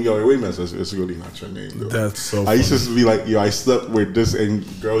name on your away message? It's really not your name though. That's so I used to be like, yo, I slept with this and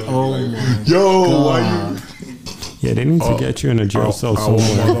girls would be like, yo, why you? Yeah, they need to get you in a jail cell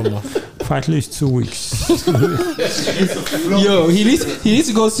somewhere for at least 2 weeks. Yo, he needs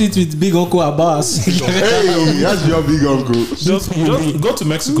to go sit with Big Uncle Abbas. Hey, that's your big uncle. Just go to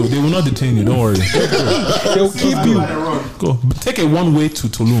Mexico. They will not detain you. Don't worry. They'll keep you. Go. Take a one-way to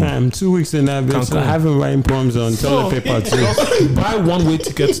Tulum. Fam, 2 weeks in that bitch. I haven't writing poems on toilet paper too. Just buy one-way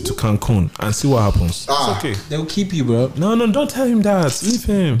ticket to Cancun and see what happens. It's okay. They'll keep you, bro. No, don't tell him that. Leave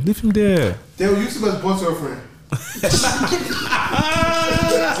him there. They were used to as boss girlfriend.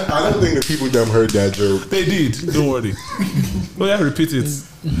 I don't think the people them heard that joke. They did. Don't worry. Oh yeah, repeat it.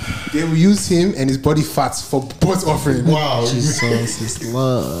 They will use him and his body fats for both offering. Wow. Jesus is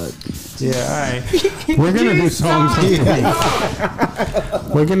Lord. Yeah, all right. We're gonna do songs of the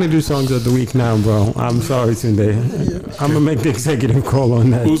week. We're gonna do songs of the week now, bro. I'm sorry, Tunde. I'm gonna make the executive call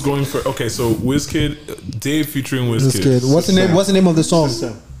on that. Who's going for? Okay, so Wizkid, Dave featuring Wizkid. What's the name? What's the name of the song?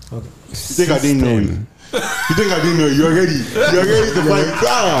 Okay. You think I didn't know you? You think I didn't know you? You're ready. You're ready to fight.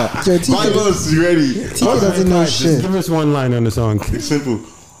 Violence, you ready? TK doesn't know shit. Give us one line on the song. It's simple.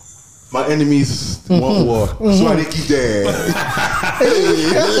 My enemies want war, so I keep that.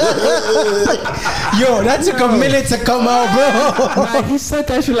 Yo, that took a minute to come out, bro. Nah, he said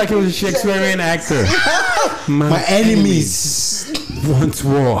that shit like he was a Shakespearean actor. My enemies want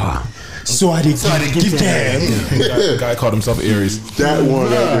war, so I keep them. Guy called himself Aries. That one.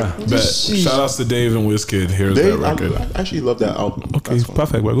 But shout outs to Dave and Wizkid. Here's Dave, that record. I actually love that album. Okay, it's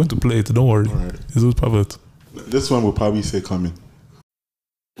perfect. We're going to play it. Don't worry. Right. This was perfect. This one will probably say coming.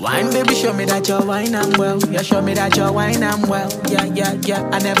 Wine, baby, show me that you're wine and well. Yeah, show me that you're wine and well. Yeah, yeah, yeah.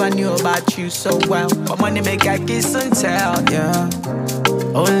 I never knew about you so well. But money make I kiss and tell. Yeah.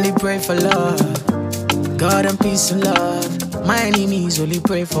 Only pray for love, God and peace and love. My enemies only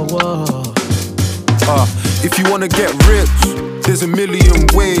pray for war. If you wanna get rich, there's a million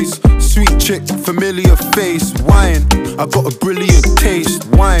ways. Sweet chick, familiar face. Wine, I got a brilliant taste.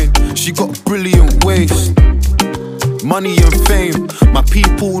 Wine, she got a brilliant waist. Money and fame, my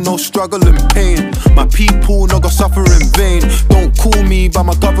people no struggle and pain. My people no go suffer in vain. Don't call me by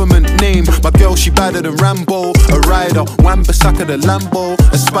my government name. My girl she badder than Rambo, a rider. Wan-Bissaka the Lambo,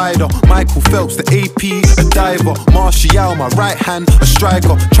 a spider. Michael Phelps the AP, a diver. Martial my right hand, a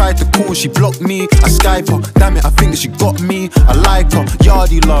striker. Tried to call, she blocked me, I Skype her. Damn it, I think that she got me, I like her.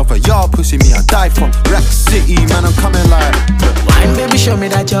 Yardie lover, yard pussy me, I die for. Rack City, man, I'm coming like Wine, baby, show me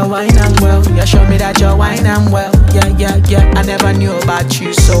that you're wine and well. Yeah, show me that you're wine and well. Yeah, I never knew about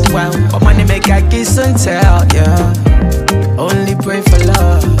you so well. But money make I kiss and tell, yeah. Only pray for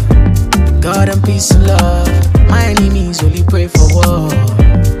love, God and peace and love. My enemies only pray for war.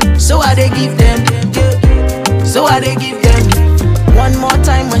 So I they give them, yeah. So I they give them. One more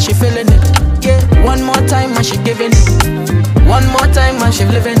time when she feeling it, yeah. One more time when she giving it. One more time when she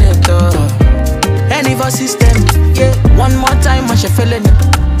living it, Any of our system, yeah. One more time when she feeling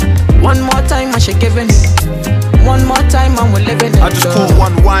it. One more time when she giving it. One more time and we're living it. I just caught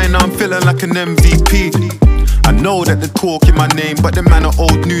one wine, I'm feeling like an MVP. I know that they're talking my name, but the man are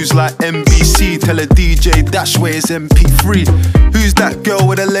old news like NBC. Tell a DJ dash where it's MP3. Who's that girl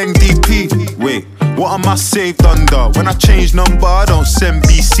with a leng DP? Wait, what am I saved under? When I change number, I don't send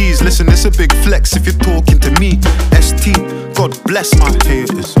BCs. Listen, it's a big flex if you're talking to me. ST, God bless my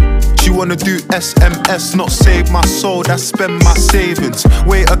haters. She wanna do SMS, not save my soul, that's spend my savings.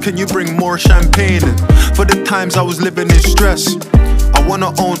 Waiter, can you bring more champagne in? For the times I was living in stress, I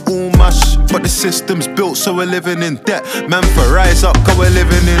wanna own all my but the system's built so we're living in debt. Man, for rise up, cause we're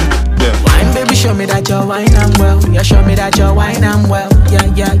living in debt. Wine, baby, show me that you're wine and well. Yeah, show me that you're wine and well.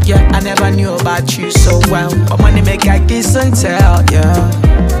 Yeah, I never knew about you so well. But money make I kiss and tell, yeah.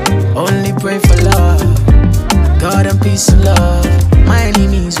 Only pray for love, God and peace and love. My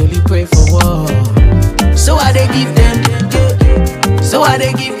enemies only pray for war. So I they give them, yeah. So I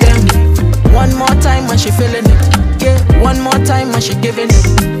they give them. One more time when she feeling it, yeah. One more time when she giving it.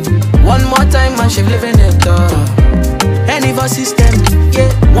 One more time when she living it, Any of our system,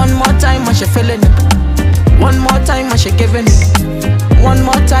 yeah. One more time when she feeling it. One more time when she giving it. One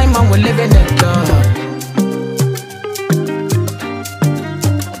more time when we're living it,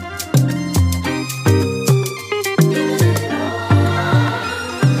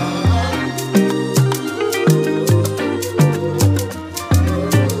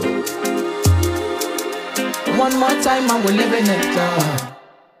 One more time and we're living it,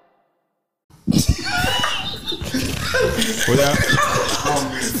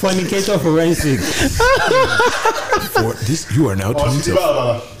 Fornicator forensic. You are now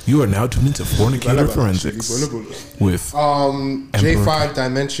tuned into Fornicator Forensics with J5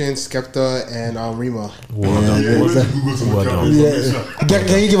 Dimension, Skepta, and Rima. Well done. Yeah.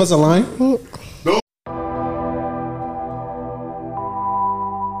 Can you give us a line?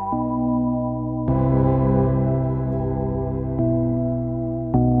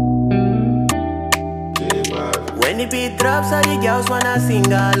 When the beat drops, all the girls wanna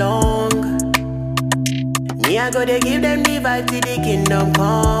sing along. Me, I go to give them the vibe till the kingdom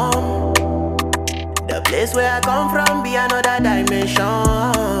come. The place where I come from be another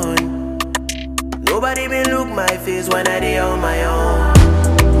dimension. Nobody been look my face when I dey on my own.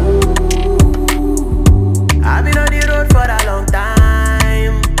 I've been on the road for a long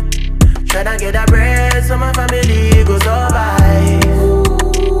time, tryna get a bread so my family go survive.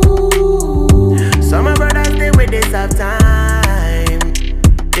 Some of my brothers stay with this half time.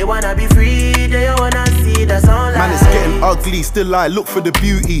 They wanna be free, they don't wanna see the sunlight. Man, it's getting ugly, still I look for the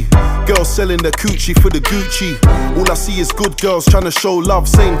beauty. Girls selling the coochie for the Gucci. All I see is good girls trying to show love.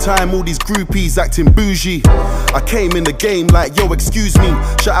 Same time, all these groupies acting bougie. I came in the game like, yo, excuse me.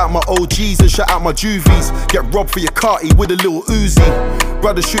 Shout out my OGs and shout out my juvies. Get robbed for your carty with a little Uzi.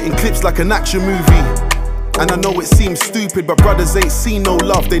 Brothers shooting clips like an action movie. And I know it seems stupid, but brothers ain't seen no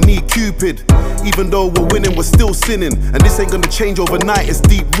love, they need Cupid. Even though we're winning, we're still sinning. And this ain't gonna change overnight, it's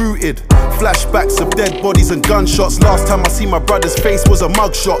deep rooted. Flashbacks of dead bodies and gunshots. Last time I see my brother's face was a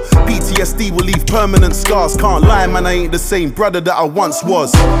mugshot. PTSD will leave permanent scars. Can't lie, man, I ain't the same brother that I once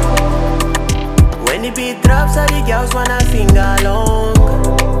was. When the beat drops, all the girls wanna sing along.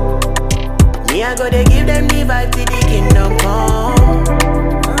 Me, I go to give them the vibe till the kingdom come.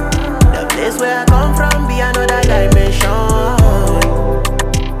 The place where I come from be another dimension.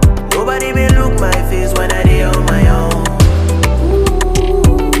 Nobody been look my face when I dey on my own.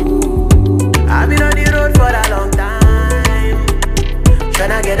 I've been on the road for a long time,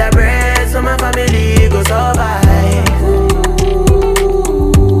 tryna get a bread so my family go survive.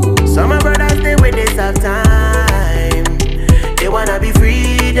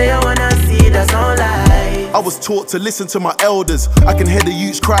 was taught to listen to my elders. I can hear the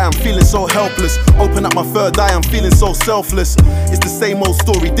youths cry, I'm feeling so helpless. Open up my third eye, I'm feeling so selfless. It's the same old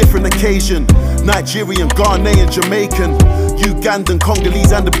story, different occasion. Nigerian, Ghanaian, Jamaican, Ugandan,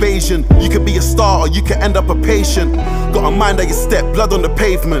 Congolese and a Bayesian. You could be a star or you could end up a patient. Got a mind that you step, blood on the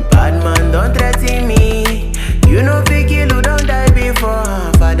pavement. Bad man, don't threaten me. You know fi kill who don't die before.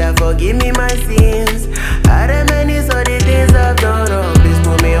 Father, forgive me my sins. I reminisce all the things I've done wrong. Please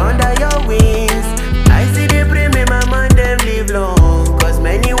put me under your wings. I see they pray me, my man, them live long. Cause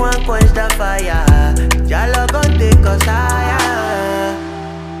many won't quench the fire. Jalo gon' take us higher.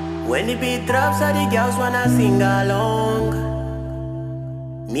 When the beat drops, all the girls wanna sing along.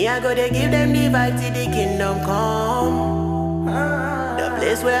 Me, I go to give them the vibe till the kingdom come. The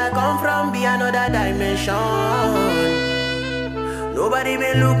place where I come from be another dimension. Nobody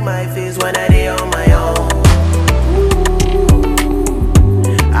may look my face when I dey on my own.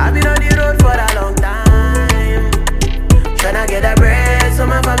 I've been on the road for a long time, tryna get a bread so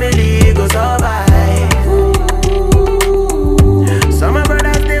my family go survive. Some of my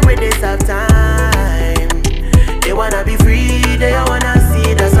brothers they wait this have time. They wanna be free, they wanna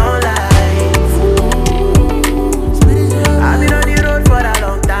see the sunlight. I've been on the road for a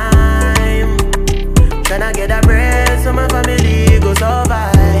long time, tryna get a bread so my family go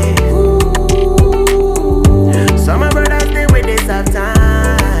survive. Some of my brothers they wait this have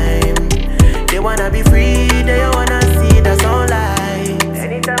time. They wanna be free, they wanna see the sunlight.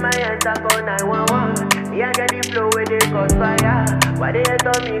 Anytime I enter call 911, me I get the flow where they cause fire. Why they hate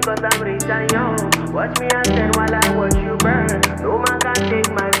on me cause I'm rich and young. Watch me and stand while I watch you burn. No man can take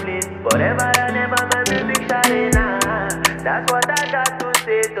my place, forever and ever my music shining. That's what I got to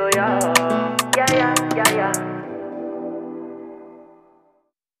say to y'all. Yeah, yeah, yeah, yeah.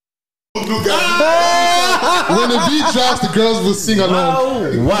 When the beat drops, the girls will sing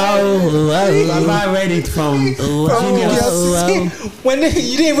along. Wow. I'm not ready from. When you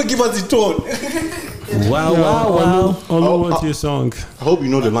didn't even give us the tone. Wow. Olu, what's your song? I hope you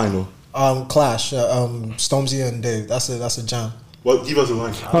know the line though. Clash, Stormzy and Dave. That's a jam. Well, give us a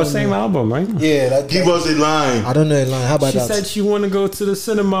line. Oh, same album, right? Yeah. Give us a line. I don't know a line. How about she that? She said she want to go to the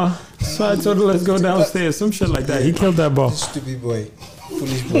cinema, so I told her let's go downstairs. Some shit like that. He killed that ball. Stupid boy,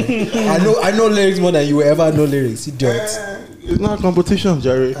 foolish boy. I know lyrics more than you will ever know lyrics. Idiot. It's not a competition,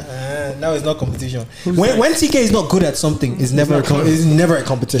 Jerry. Now it's not competition. When TK is not good at something, it's never a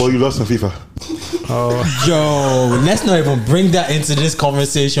competition. Well, you lost in FIFA. Oh, yo, let's not even bring that into this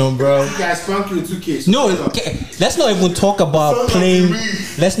conversation, bro. You guys spanked you in 2K. No, okay. Let's not even talk about playing.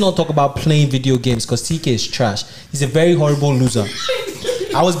 Let's not talk about playing video games because TK is trash. He's a very horrible loser.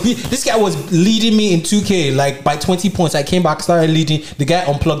 This guy was leading me in 2K like by 20 points. I came back, started leading. The guy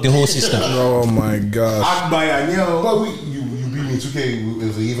unplugged the whole system. Oh my gosh. But you beat me in 2K. It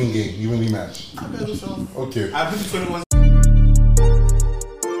was an even game, evenly match. Okay. I beat 21.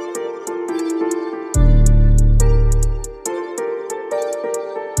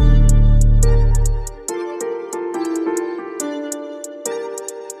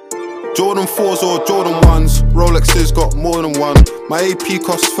 Jordan 4s or Jordan 1s, Rolexes got more than one. My AP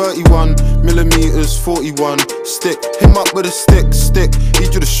costs 31 millimeters, 41. Stick him up with a stick.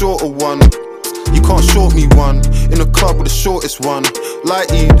 Need you the shorter one. You can't short me one. In the club with the shortest one.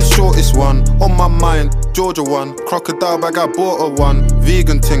 Lighty, the shortest one. On my mind, Georgia one. Crocodile bag, I bought her one.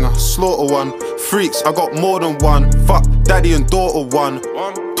 Vegan tinger, slaughter one. Freaks, I got more than one. Fuck, daddy and daughter one.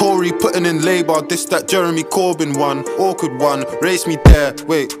 Tory putting in labour, this that Jeremy Corbyn one. Awkward one, race me there,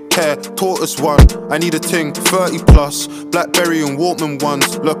 wait, care, tortoise one. I need a ting, 30 plus, Blackberry and Walkman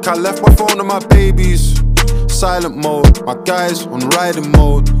ones. Look, I left my phone to my babies. Silent mode, my guys on riding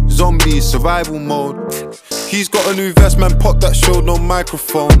mode. Zombies, survival mode. He's got a new vest, man, pop that showed no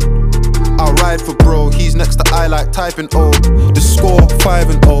microphone. I'll ride for bro, he's next to I like typing O. The score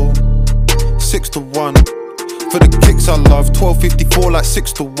 5-0, 6-1. For the kicks I love, 12.54 like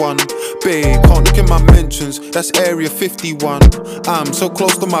 6-1. Babe, can't look in my mentions, that's area 51. I'm so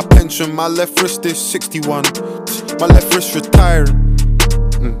close to my pension, my left wrist is 61. My left wrist retiring.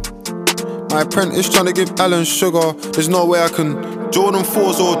 My apprentice tryna give Alan sugar, there's no way I can. Jordan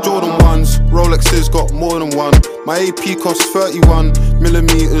 4s or Jordan 1s, Rolexes got more than one. My AP costs 31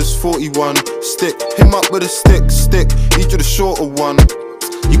 millimeters, 41. Stick him up with a stick. Need you the shorter one.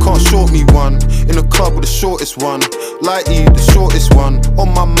 You can't short me one. In the club with the shortest one. Lighty, the shortest one. On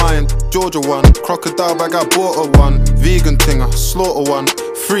my mind, Georgia one. Crocodile bag, I bought her one. Vegan tinger, slaughter one.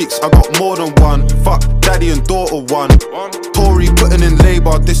 Freaks, I got more than one. Fuck, daddy and daughter one. Tory putting in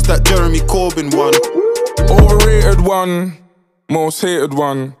labour, this that Jeremy Corbyn one. Overrated one, most hated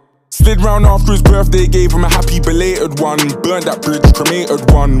one. Slid round after his birthday, gave him a happy belated one. Burned that bridge,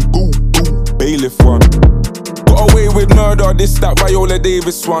 cremated one. Boo, bailiff one. Got away with murder, this that Viola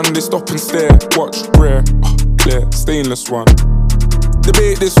Davis one. They stop and stare, watch, rare, clear, stainless one.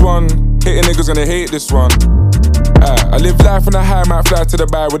 Debate this one, hating niggas gonna hate this one. I live life on a high, might fly to the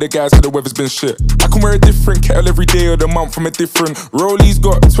bar with the guys cause the weather's been shit. I can wear a different kettle every day of the month from a different. Rolly's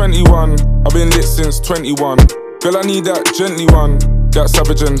got 21, I've been lit since 21. Girl, I need that gently one, that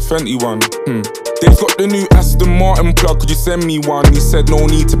Savage and Fenty one. They've got the new Aston Martin plug, could you send me one? He said no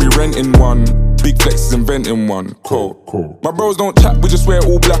need to be renting one. Big Flex is inventing one. Cool. My bros don't chat, we just wear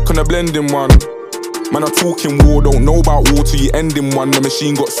all black on a blending one. Man, I'm talking war, don't know about war till you end in one. The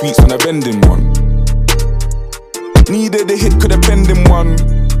machine got sweets on a vending one. Needed a hit, could have penned him one.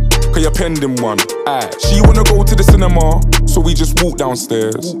 Cause you're pending one. She wanna go to the cinema, so we just walk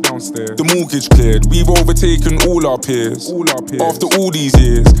downstairs. The mortgage cleared, we've overtaken all our peers. After all these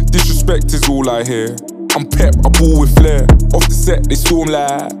years, disrespect is all I hear. I'm pep, I ball with flair. Off the set, they storm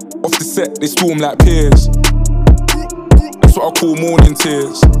like peers. That's what I call morning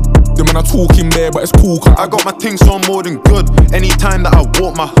tears. The man are talking there, but it's cool. I got my things so I'm more than good. Anytime that I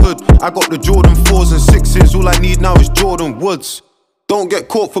walk my hood, I got the Jordan 4s and 6s. All I need now is Jordan Woods. Don't get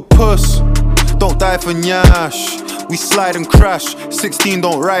caught for puss, don't die for nyash. We slide and crash, 16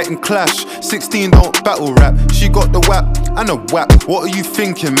 don't write and clash, 16 don't battle rap. She got the whap and a whap. What are you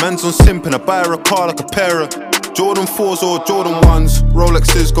thinking? Man's on simping. I buy her a car like a pair of Jordan 4s or Jordan 1s.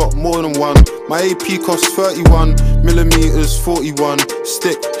 Rolexes got more than one. My AP costs 31 millimeters, 41.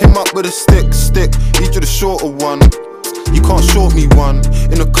 Stick him up with a stick. Need you the shorter one. You can't short me one.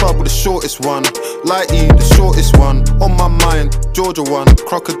 In the club with the shortest one. Lighty, the shortest one. On my mind, Georgia one.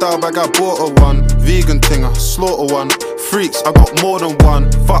 Crocodile bag, I bought her one. Vegan thing, I slaughter one. Freaks, I got more than one.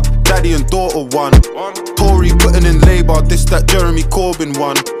 Fuck, daddy and daughter one. Tory putting in labour, this that Jeremy Corbyn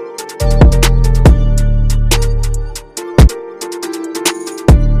one.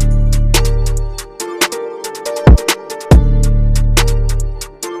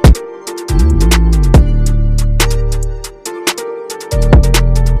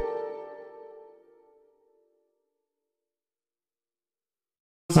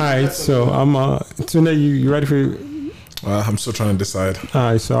 Alright, so I'm Tunde, you ready for I'm still trying to decide.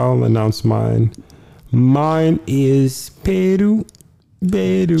 Alright, so I'll announce mine. Mine is Peru.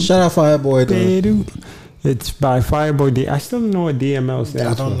 Shout out Fireboy Peru. It's by Fireboy. I still don't know what DML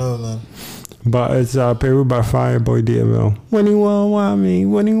stands for. I don't know, man. But it's Peru by Fireboy DML. When you want me,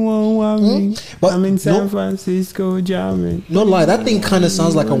 But I'm in San Francisco jamming. No lie, that thing kind of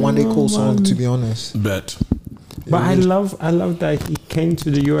sounds like a One Day Cool song, to be honest. Bet. But I love that he came to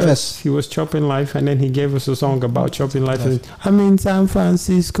the US. Yes. He was chopping life, and then he gave us a song about chopping life. Yes. I'm in San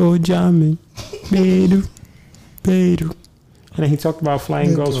Francisco jamming, Peru. And then he talked about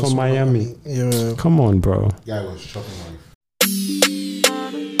flying girls from Miami. Yeah. Come on, bro. Guy was chopping life.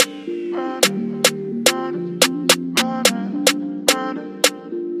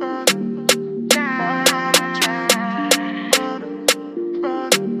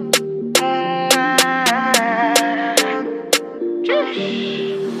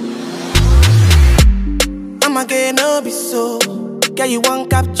 I'ma get no be so. Girl, you won't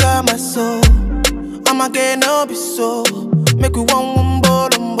capture my soul. I'ma get no be so. Make we one wumbo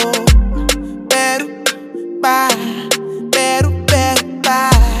lumbo. Peru, bye.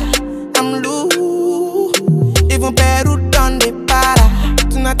 I'm loose. Even Peru done the para.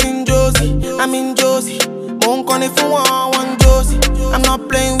 Tonight in Josie, I'm in Josie. Won't call if you want Josie. I'm not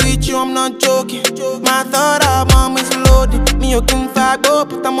playing with you, I'm not joking. My thought of mom is loaded. Me you can fuck up,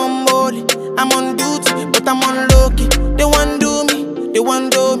 but I'm on board. I'm on duty, but I'm on low-key. They want do me, they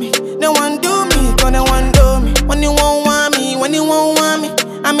want do me. They want do me, cause they want do me. When you won't want me,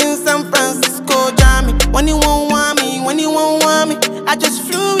 I'm in San Francisco jamming. When you won't want me, I just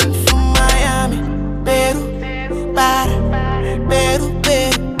flew in from Miami. Peru, para.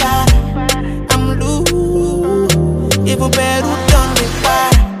 I'm loose. Even Peru done the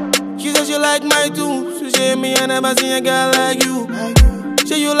para. She says you like my tunes. She say me I never seen a girl like you.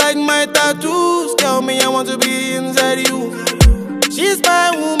 Say you like my tattoos. Tell me I want to be inside you. She's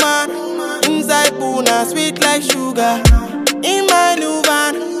my woman. Inside Puna, sweet like sugar. In my new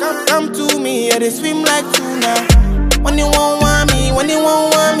van, come to me, yeah, they swim like tuna. When you won't want me,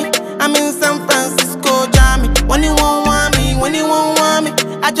 I'm in San Francisco jamming. When you won't want me,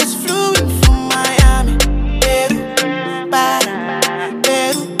 I just flew in from Miami. Peru, para.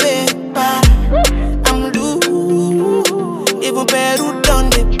 I'm loose. Even Peru done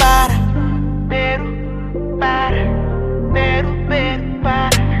the para. Peru, para.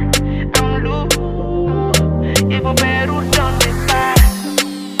 I'm loose. Even Peru done the para.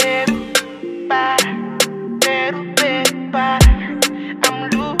 Peru, para. I'm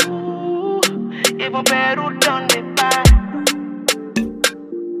loose. Even Peru done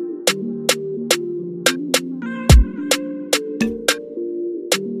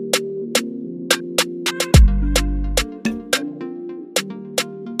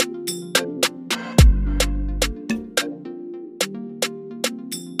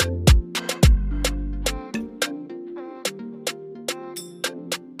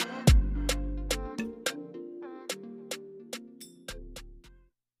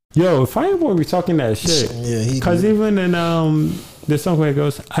Yo, Fireboy be talking that shit. Yeah, he Because even in the song where it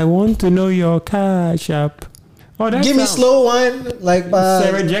goes, I want to know your cash app. Oh, that's Give me slow wine, like by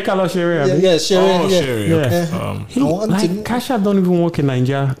Sherry, Jekalo Sherry. Yeah, Sherry. Oh, yeah. Sherry. Yeah. Okay. He, I want like, to- cash app don't even work in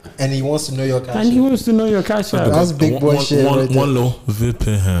Nigeria. And he wants to know your cash. And he wants to know your cash app. That's big boy shit right there. One low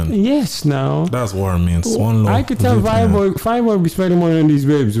VPN. Yes, now. That's what it means. One low. I could tell VPN. Fireboy be spending money on these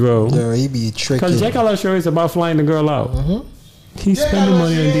babes, bro. Yeah, he be tricking. Because Jekalo Sherry is about flying the girl out. He's spending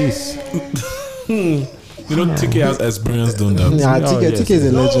money on this. You know, TK has experience doing that. Nah, TK is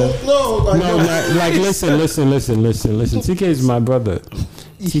a legend. No, like listen. TK is my brother.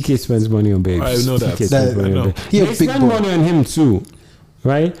 TK spends money on babes. I know that. TK spends money on babes. He a They big spend boy. money on him too,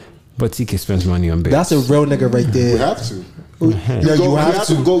 right? But TK spends money on babes. That's a real nigga right there. We have to. Yeah, you have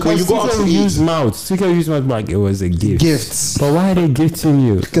to go when you go out to eat. use mouths. TK use mouths like it was a gift. Gifts. But why are they gifting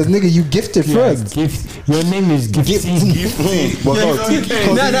you? Because nigga, you gifted Yeah, first. gift. Your name is Gifty. But no,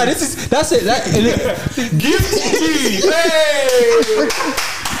 Nah, that's it. Gifty.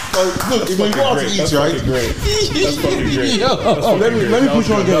 look, when you go out to eat, right? That's fucking great. Let me push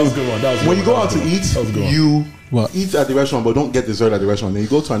on That again. was a good one. That was a When good you go one. out to eat, That was a good one. you eat at the restaurant, but don't get dessert at the restaurant. Then you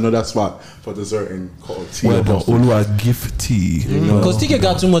go to another spot for dessert and call tea. Well, but Olua Gifty. Because TK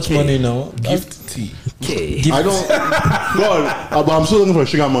got too much money now. Gifty. I don't. God, but I'm still looking for a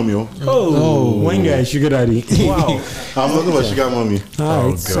sugar mommy. Oh, one guy, sugar daddy. Wow. I'm looking for a sugar mommy.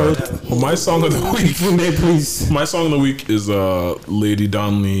 Alright, so Well, my song of the week. please. My song of the week is Lady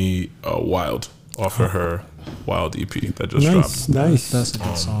Donnelly Wild off of her Wild EP that just dropped. Nice. That's a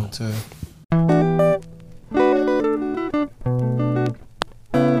good song too.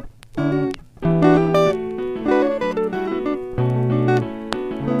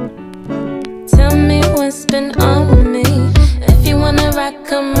 Tell me what's been on with me. If you wanna rock,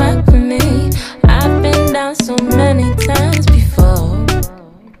 come rock with me. I've been down so many times before.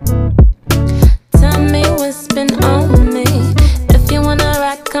 Tell me what's been on with me. If you wanna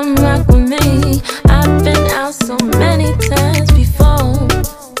rock, come rock with me. I've been out so many times before.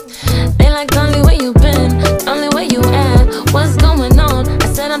 They like, only where you been, only where you at. What's going on? I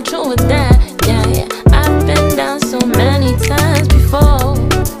said I'm true with that. Yeah, yeah. I've been down so many times before.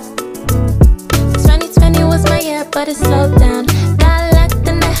 2020 was my year, but it slowed down. Got locked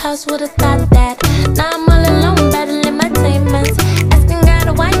in the house, would've thought that. Now I'm all alone, battling my demons. Asking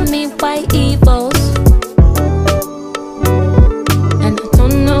God why me, why evils. And I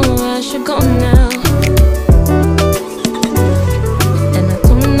don't know where I should go now. And I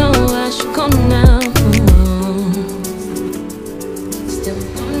don't know where I should go now. Still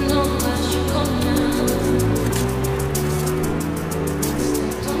don't know where I should go now.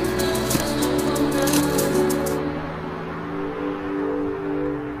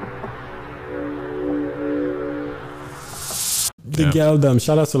 The gal them.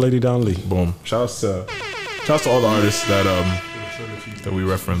 Shout out to Lady Donnelly. Boom. Shout out to all the artists that we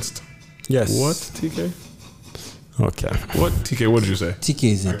referenced. Yes. What, TK? Okay. What, TK? What did you say? TK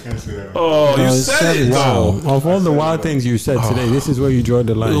is it? Oh, you said it. Wow. Of all the wild things you said today, this is where you draw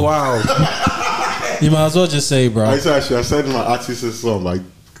the line. Wow. You might as well just say, bro. I said my artist's song like.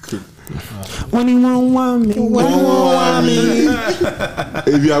 When you want me,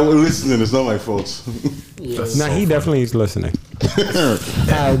 If you are listening, it's not my fault. Nah, he definitely is listening.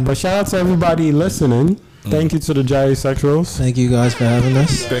 Alright, but shout out to everybody listening. Thank you to the Jai Sexuals. Thank you guys for having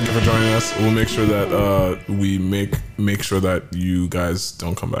us. Thank you for joining us. We'll make sure that we make sure that you guys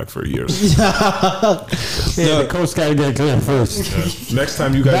don't come back for years. The coast gotta get clear first. Yeah. Next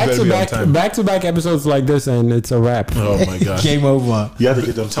time, you guys better be on time. Back to back episodes like this, and it's a wrap. Oh my god! Game over. You have to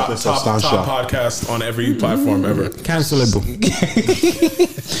get them Top podcast on every platform ever. Cancelable.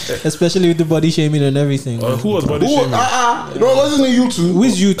 Especially with the body shaming and everything. Who was body shaming? No, it wasn't you two.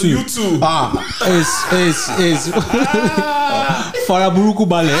 Who's you two? You two. Is Faraburuku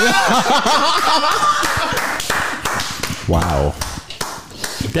Bale. Wow.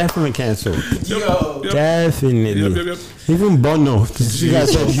 Definitely canceled. Yep. Definitely. Yep. Even Bono. You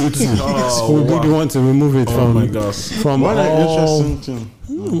guys said YouTube. Oh, we really want to remove it from. my gosh. From What an all. interesting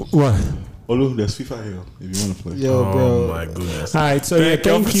thing. What? Olu, there's FIFA here if you want to play. Yo, bro. Oh my goodness. All right, so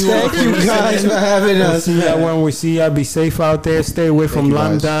thank you. Thank you guys for having us. See ya when we see ya. Be safe out there. Stay away from you,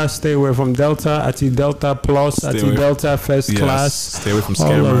 Lambda. guys. Stay away from Delta. Ati Delta Plus. Ati Delta First Class. Stay away from All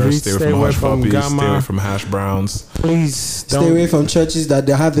of scammers. it. Stay away from hush puppies. Gamma. Stay away from hash browns. Please Stay away from churches that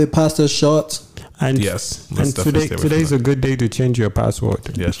they have their pastor short. And Yes. and let's definitely stay away from today's that. a good day to change your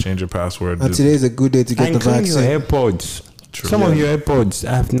password. Yes, change your password. And today's a good day to get And the clean your vaccine. AirPods. True. Some of your AirPods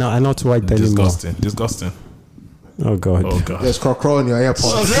are not white anymore. Disgusting. Oh God. There's crow in your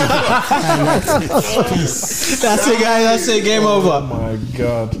airport. That's it, guys. That's it. Game over. Oh my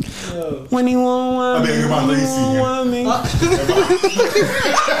God. When you want me.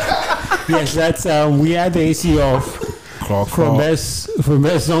 Yes, that's we had the AC off for best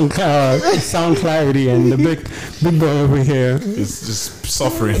sound clarity, and the big boy over here is just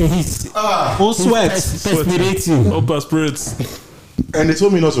suffering. He's perspirating. Oh, perspirates. And they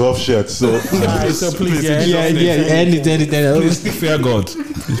told me not to off shit, so so please, please fear God.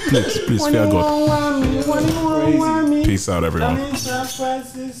 Please fear God. Peace out, everyone.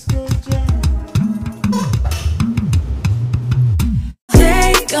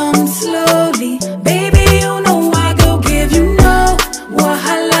 Take 'em slowly, baby. You know I go give you no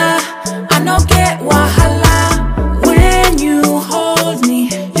wahala. I no get wahala when you hold me.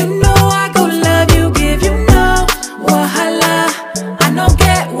 You know I go love you, give you no wahala. I no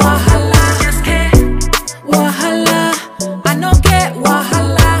get wahala, just get wahala. I no get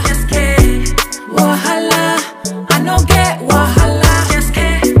wahala, just get wahala. I no get wahala, just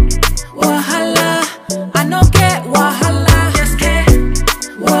get wahala. I no get wahala, just get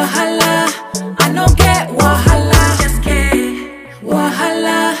wahala. I no get wahala, just get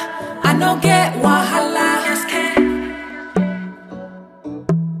wahala. I no get wahala.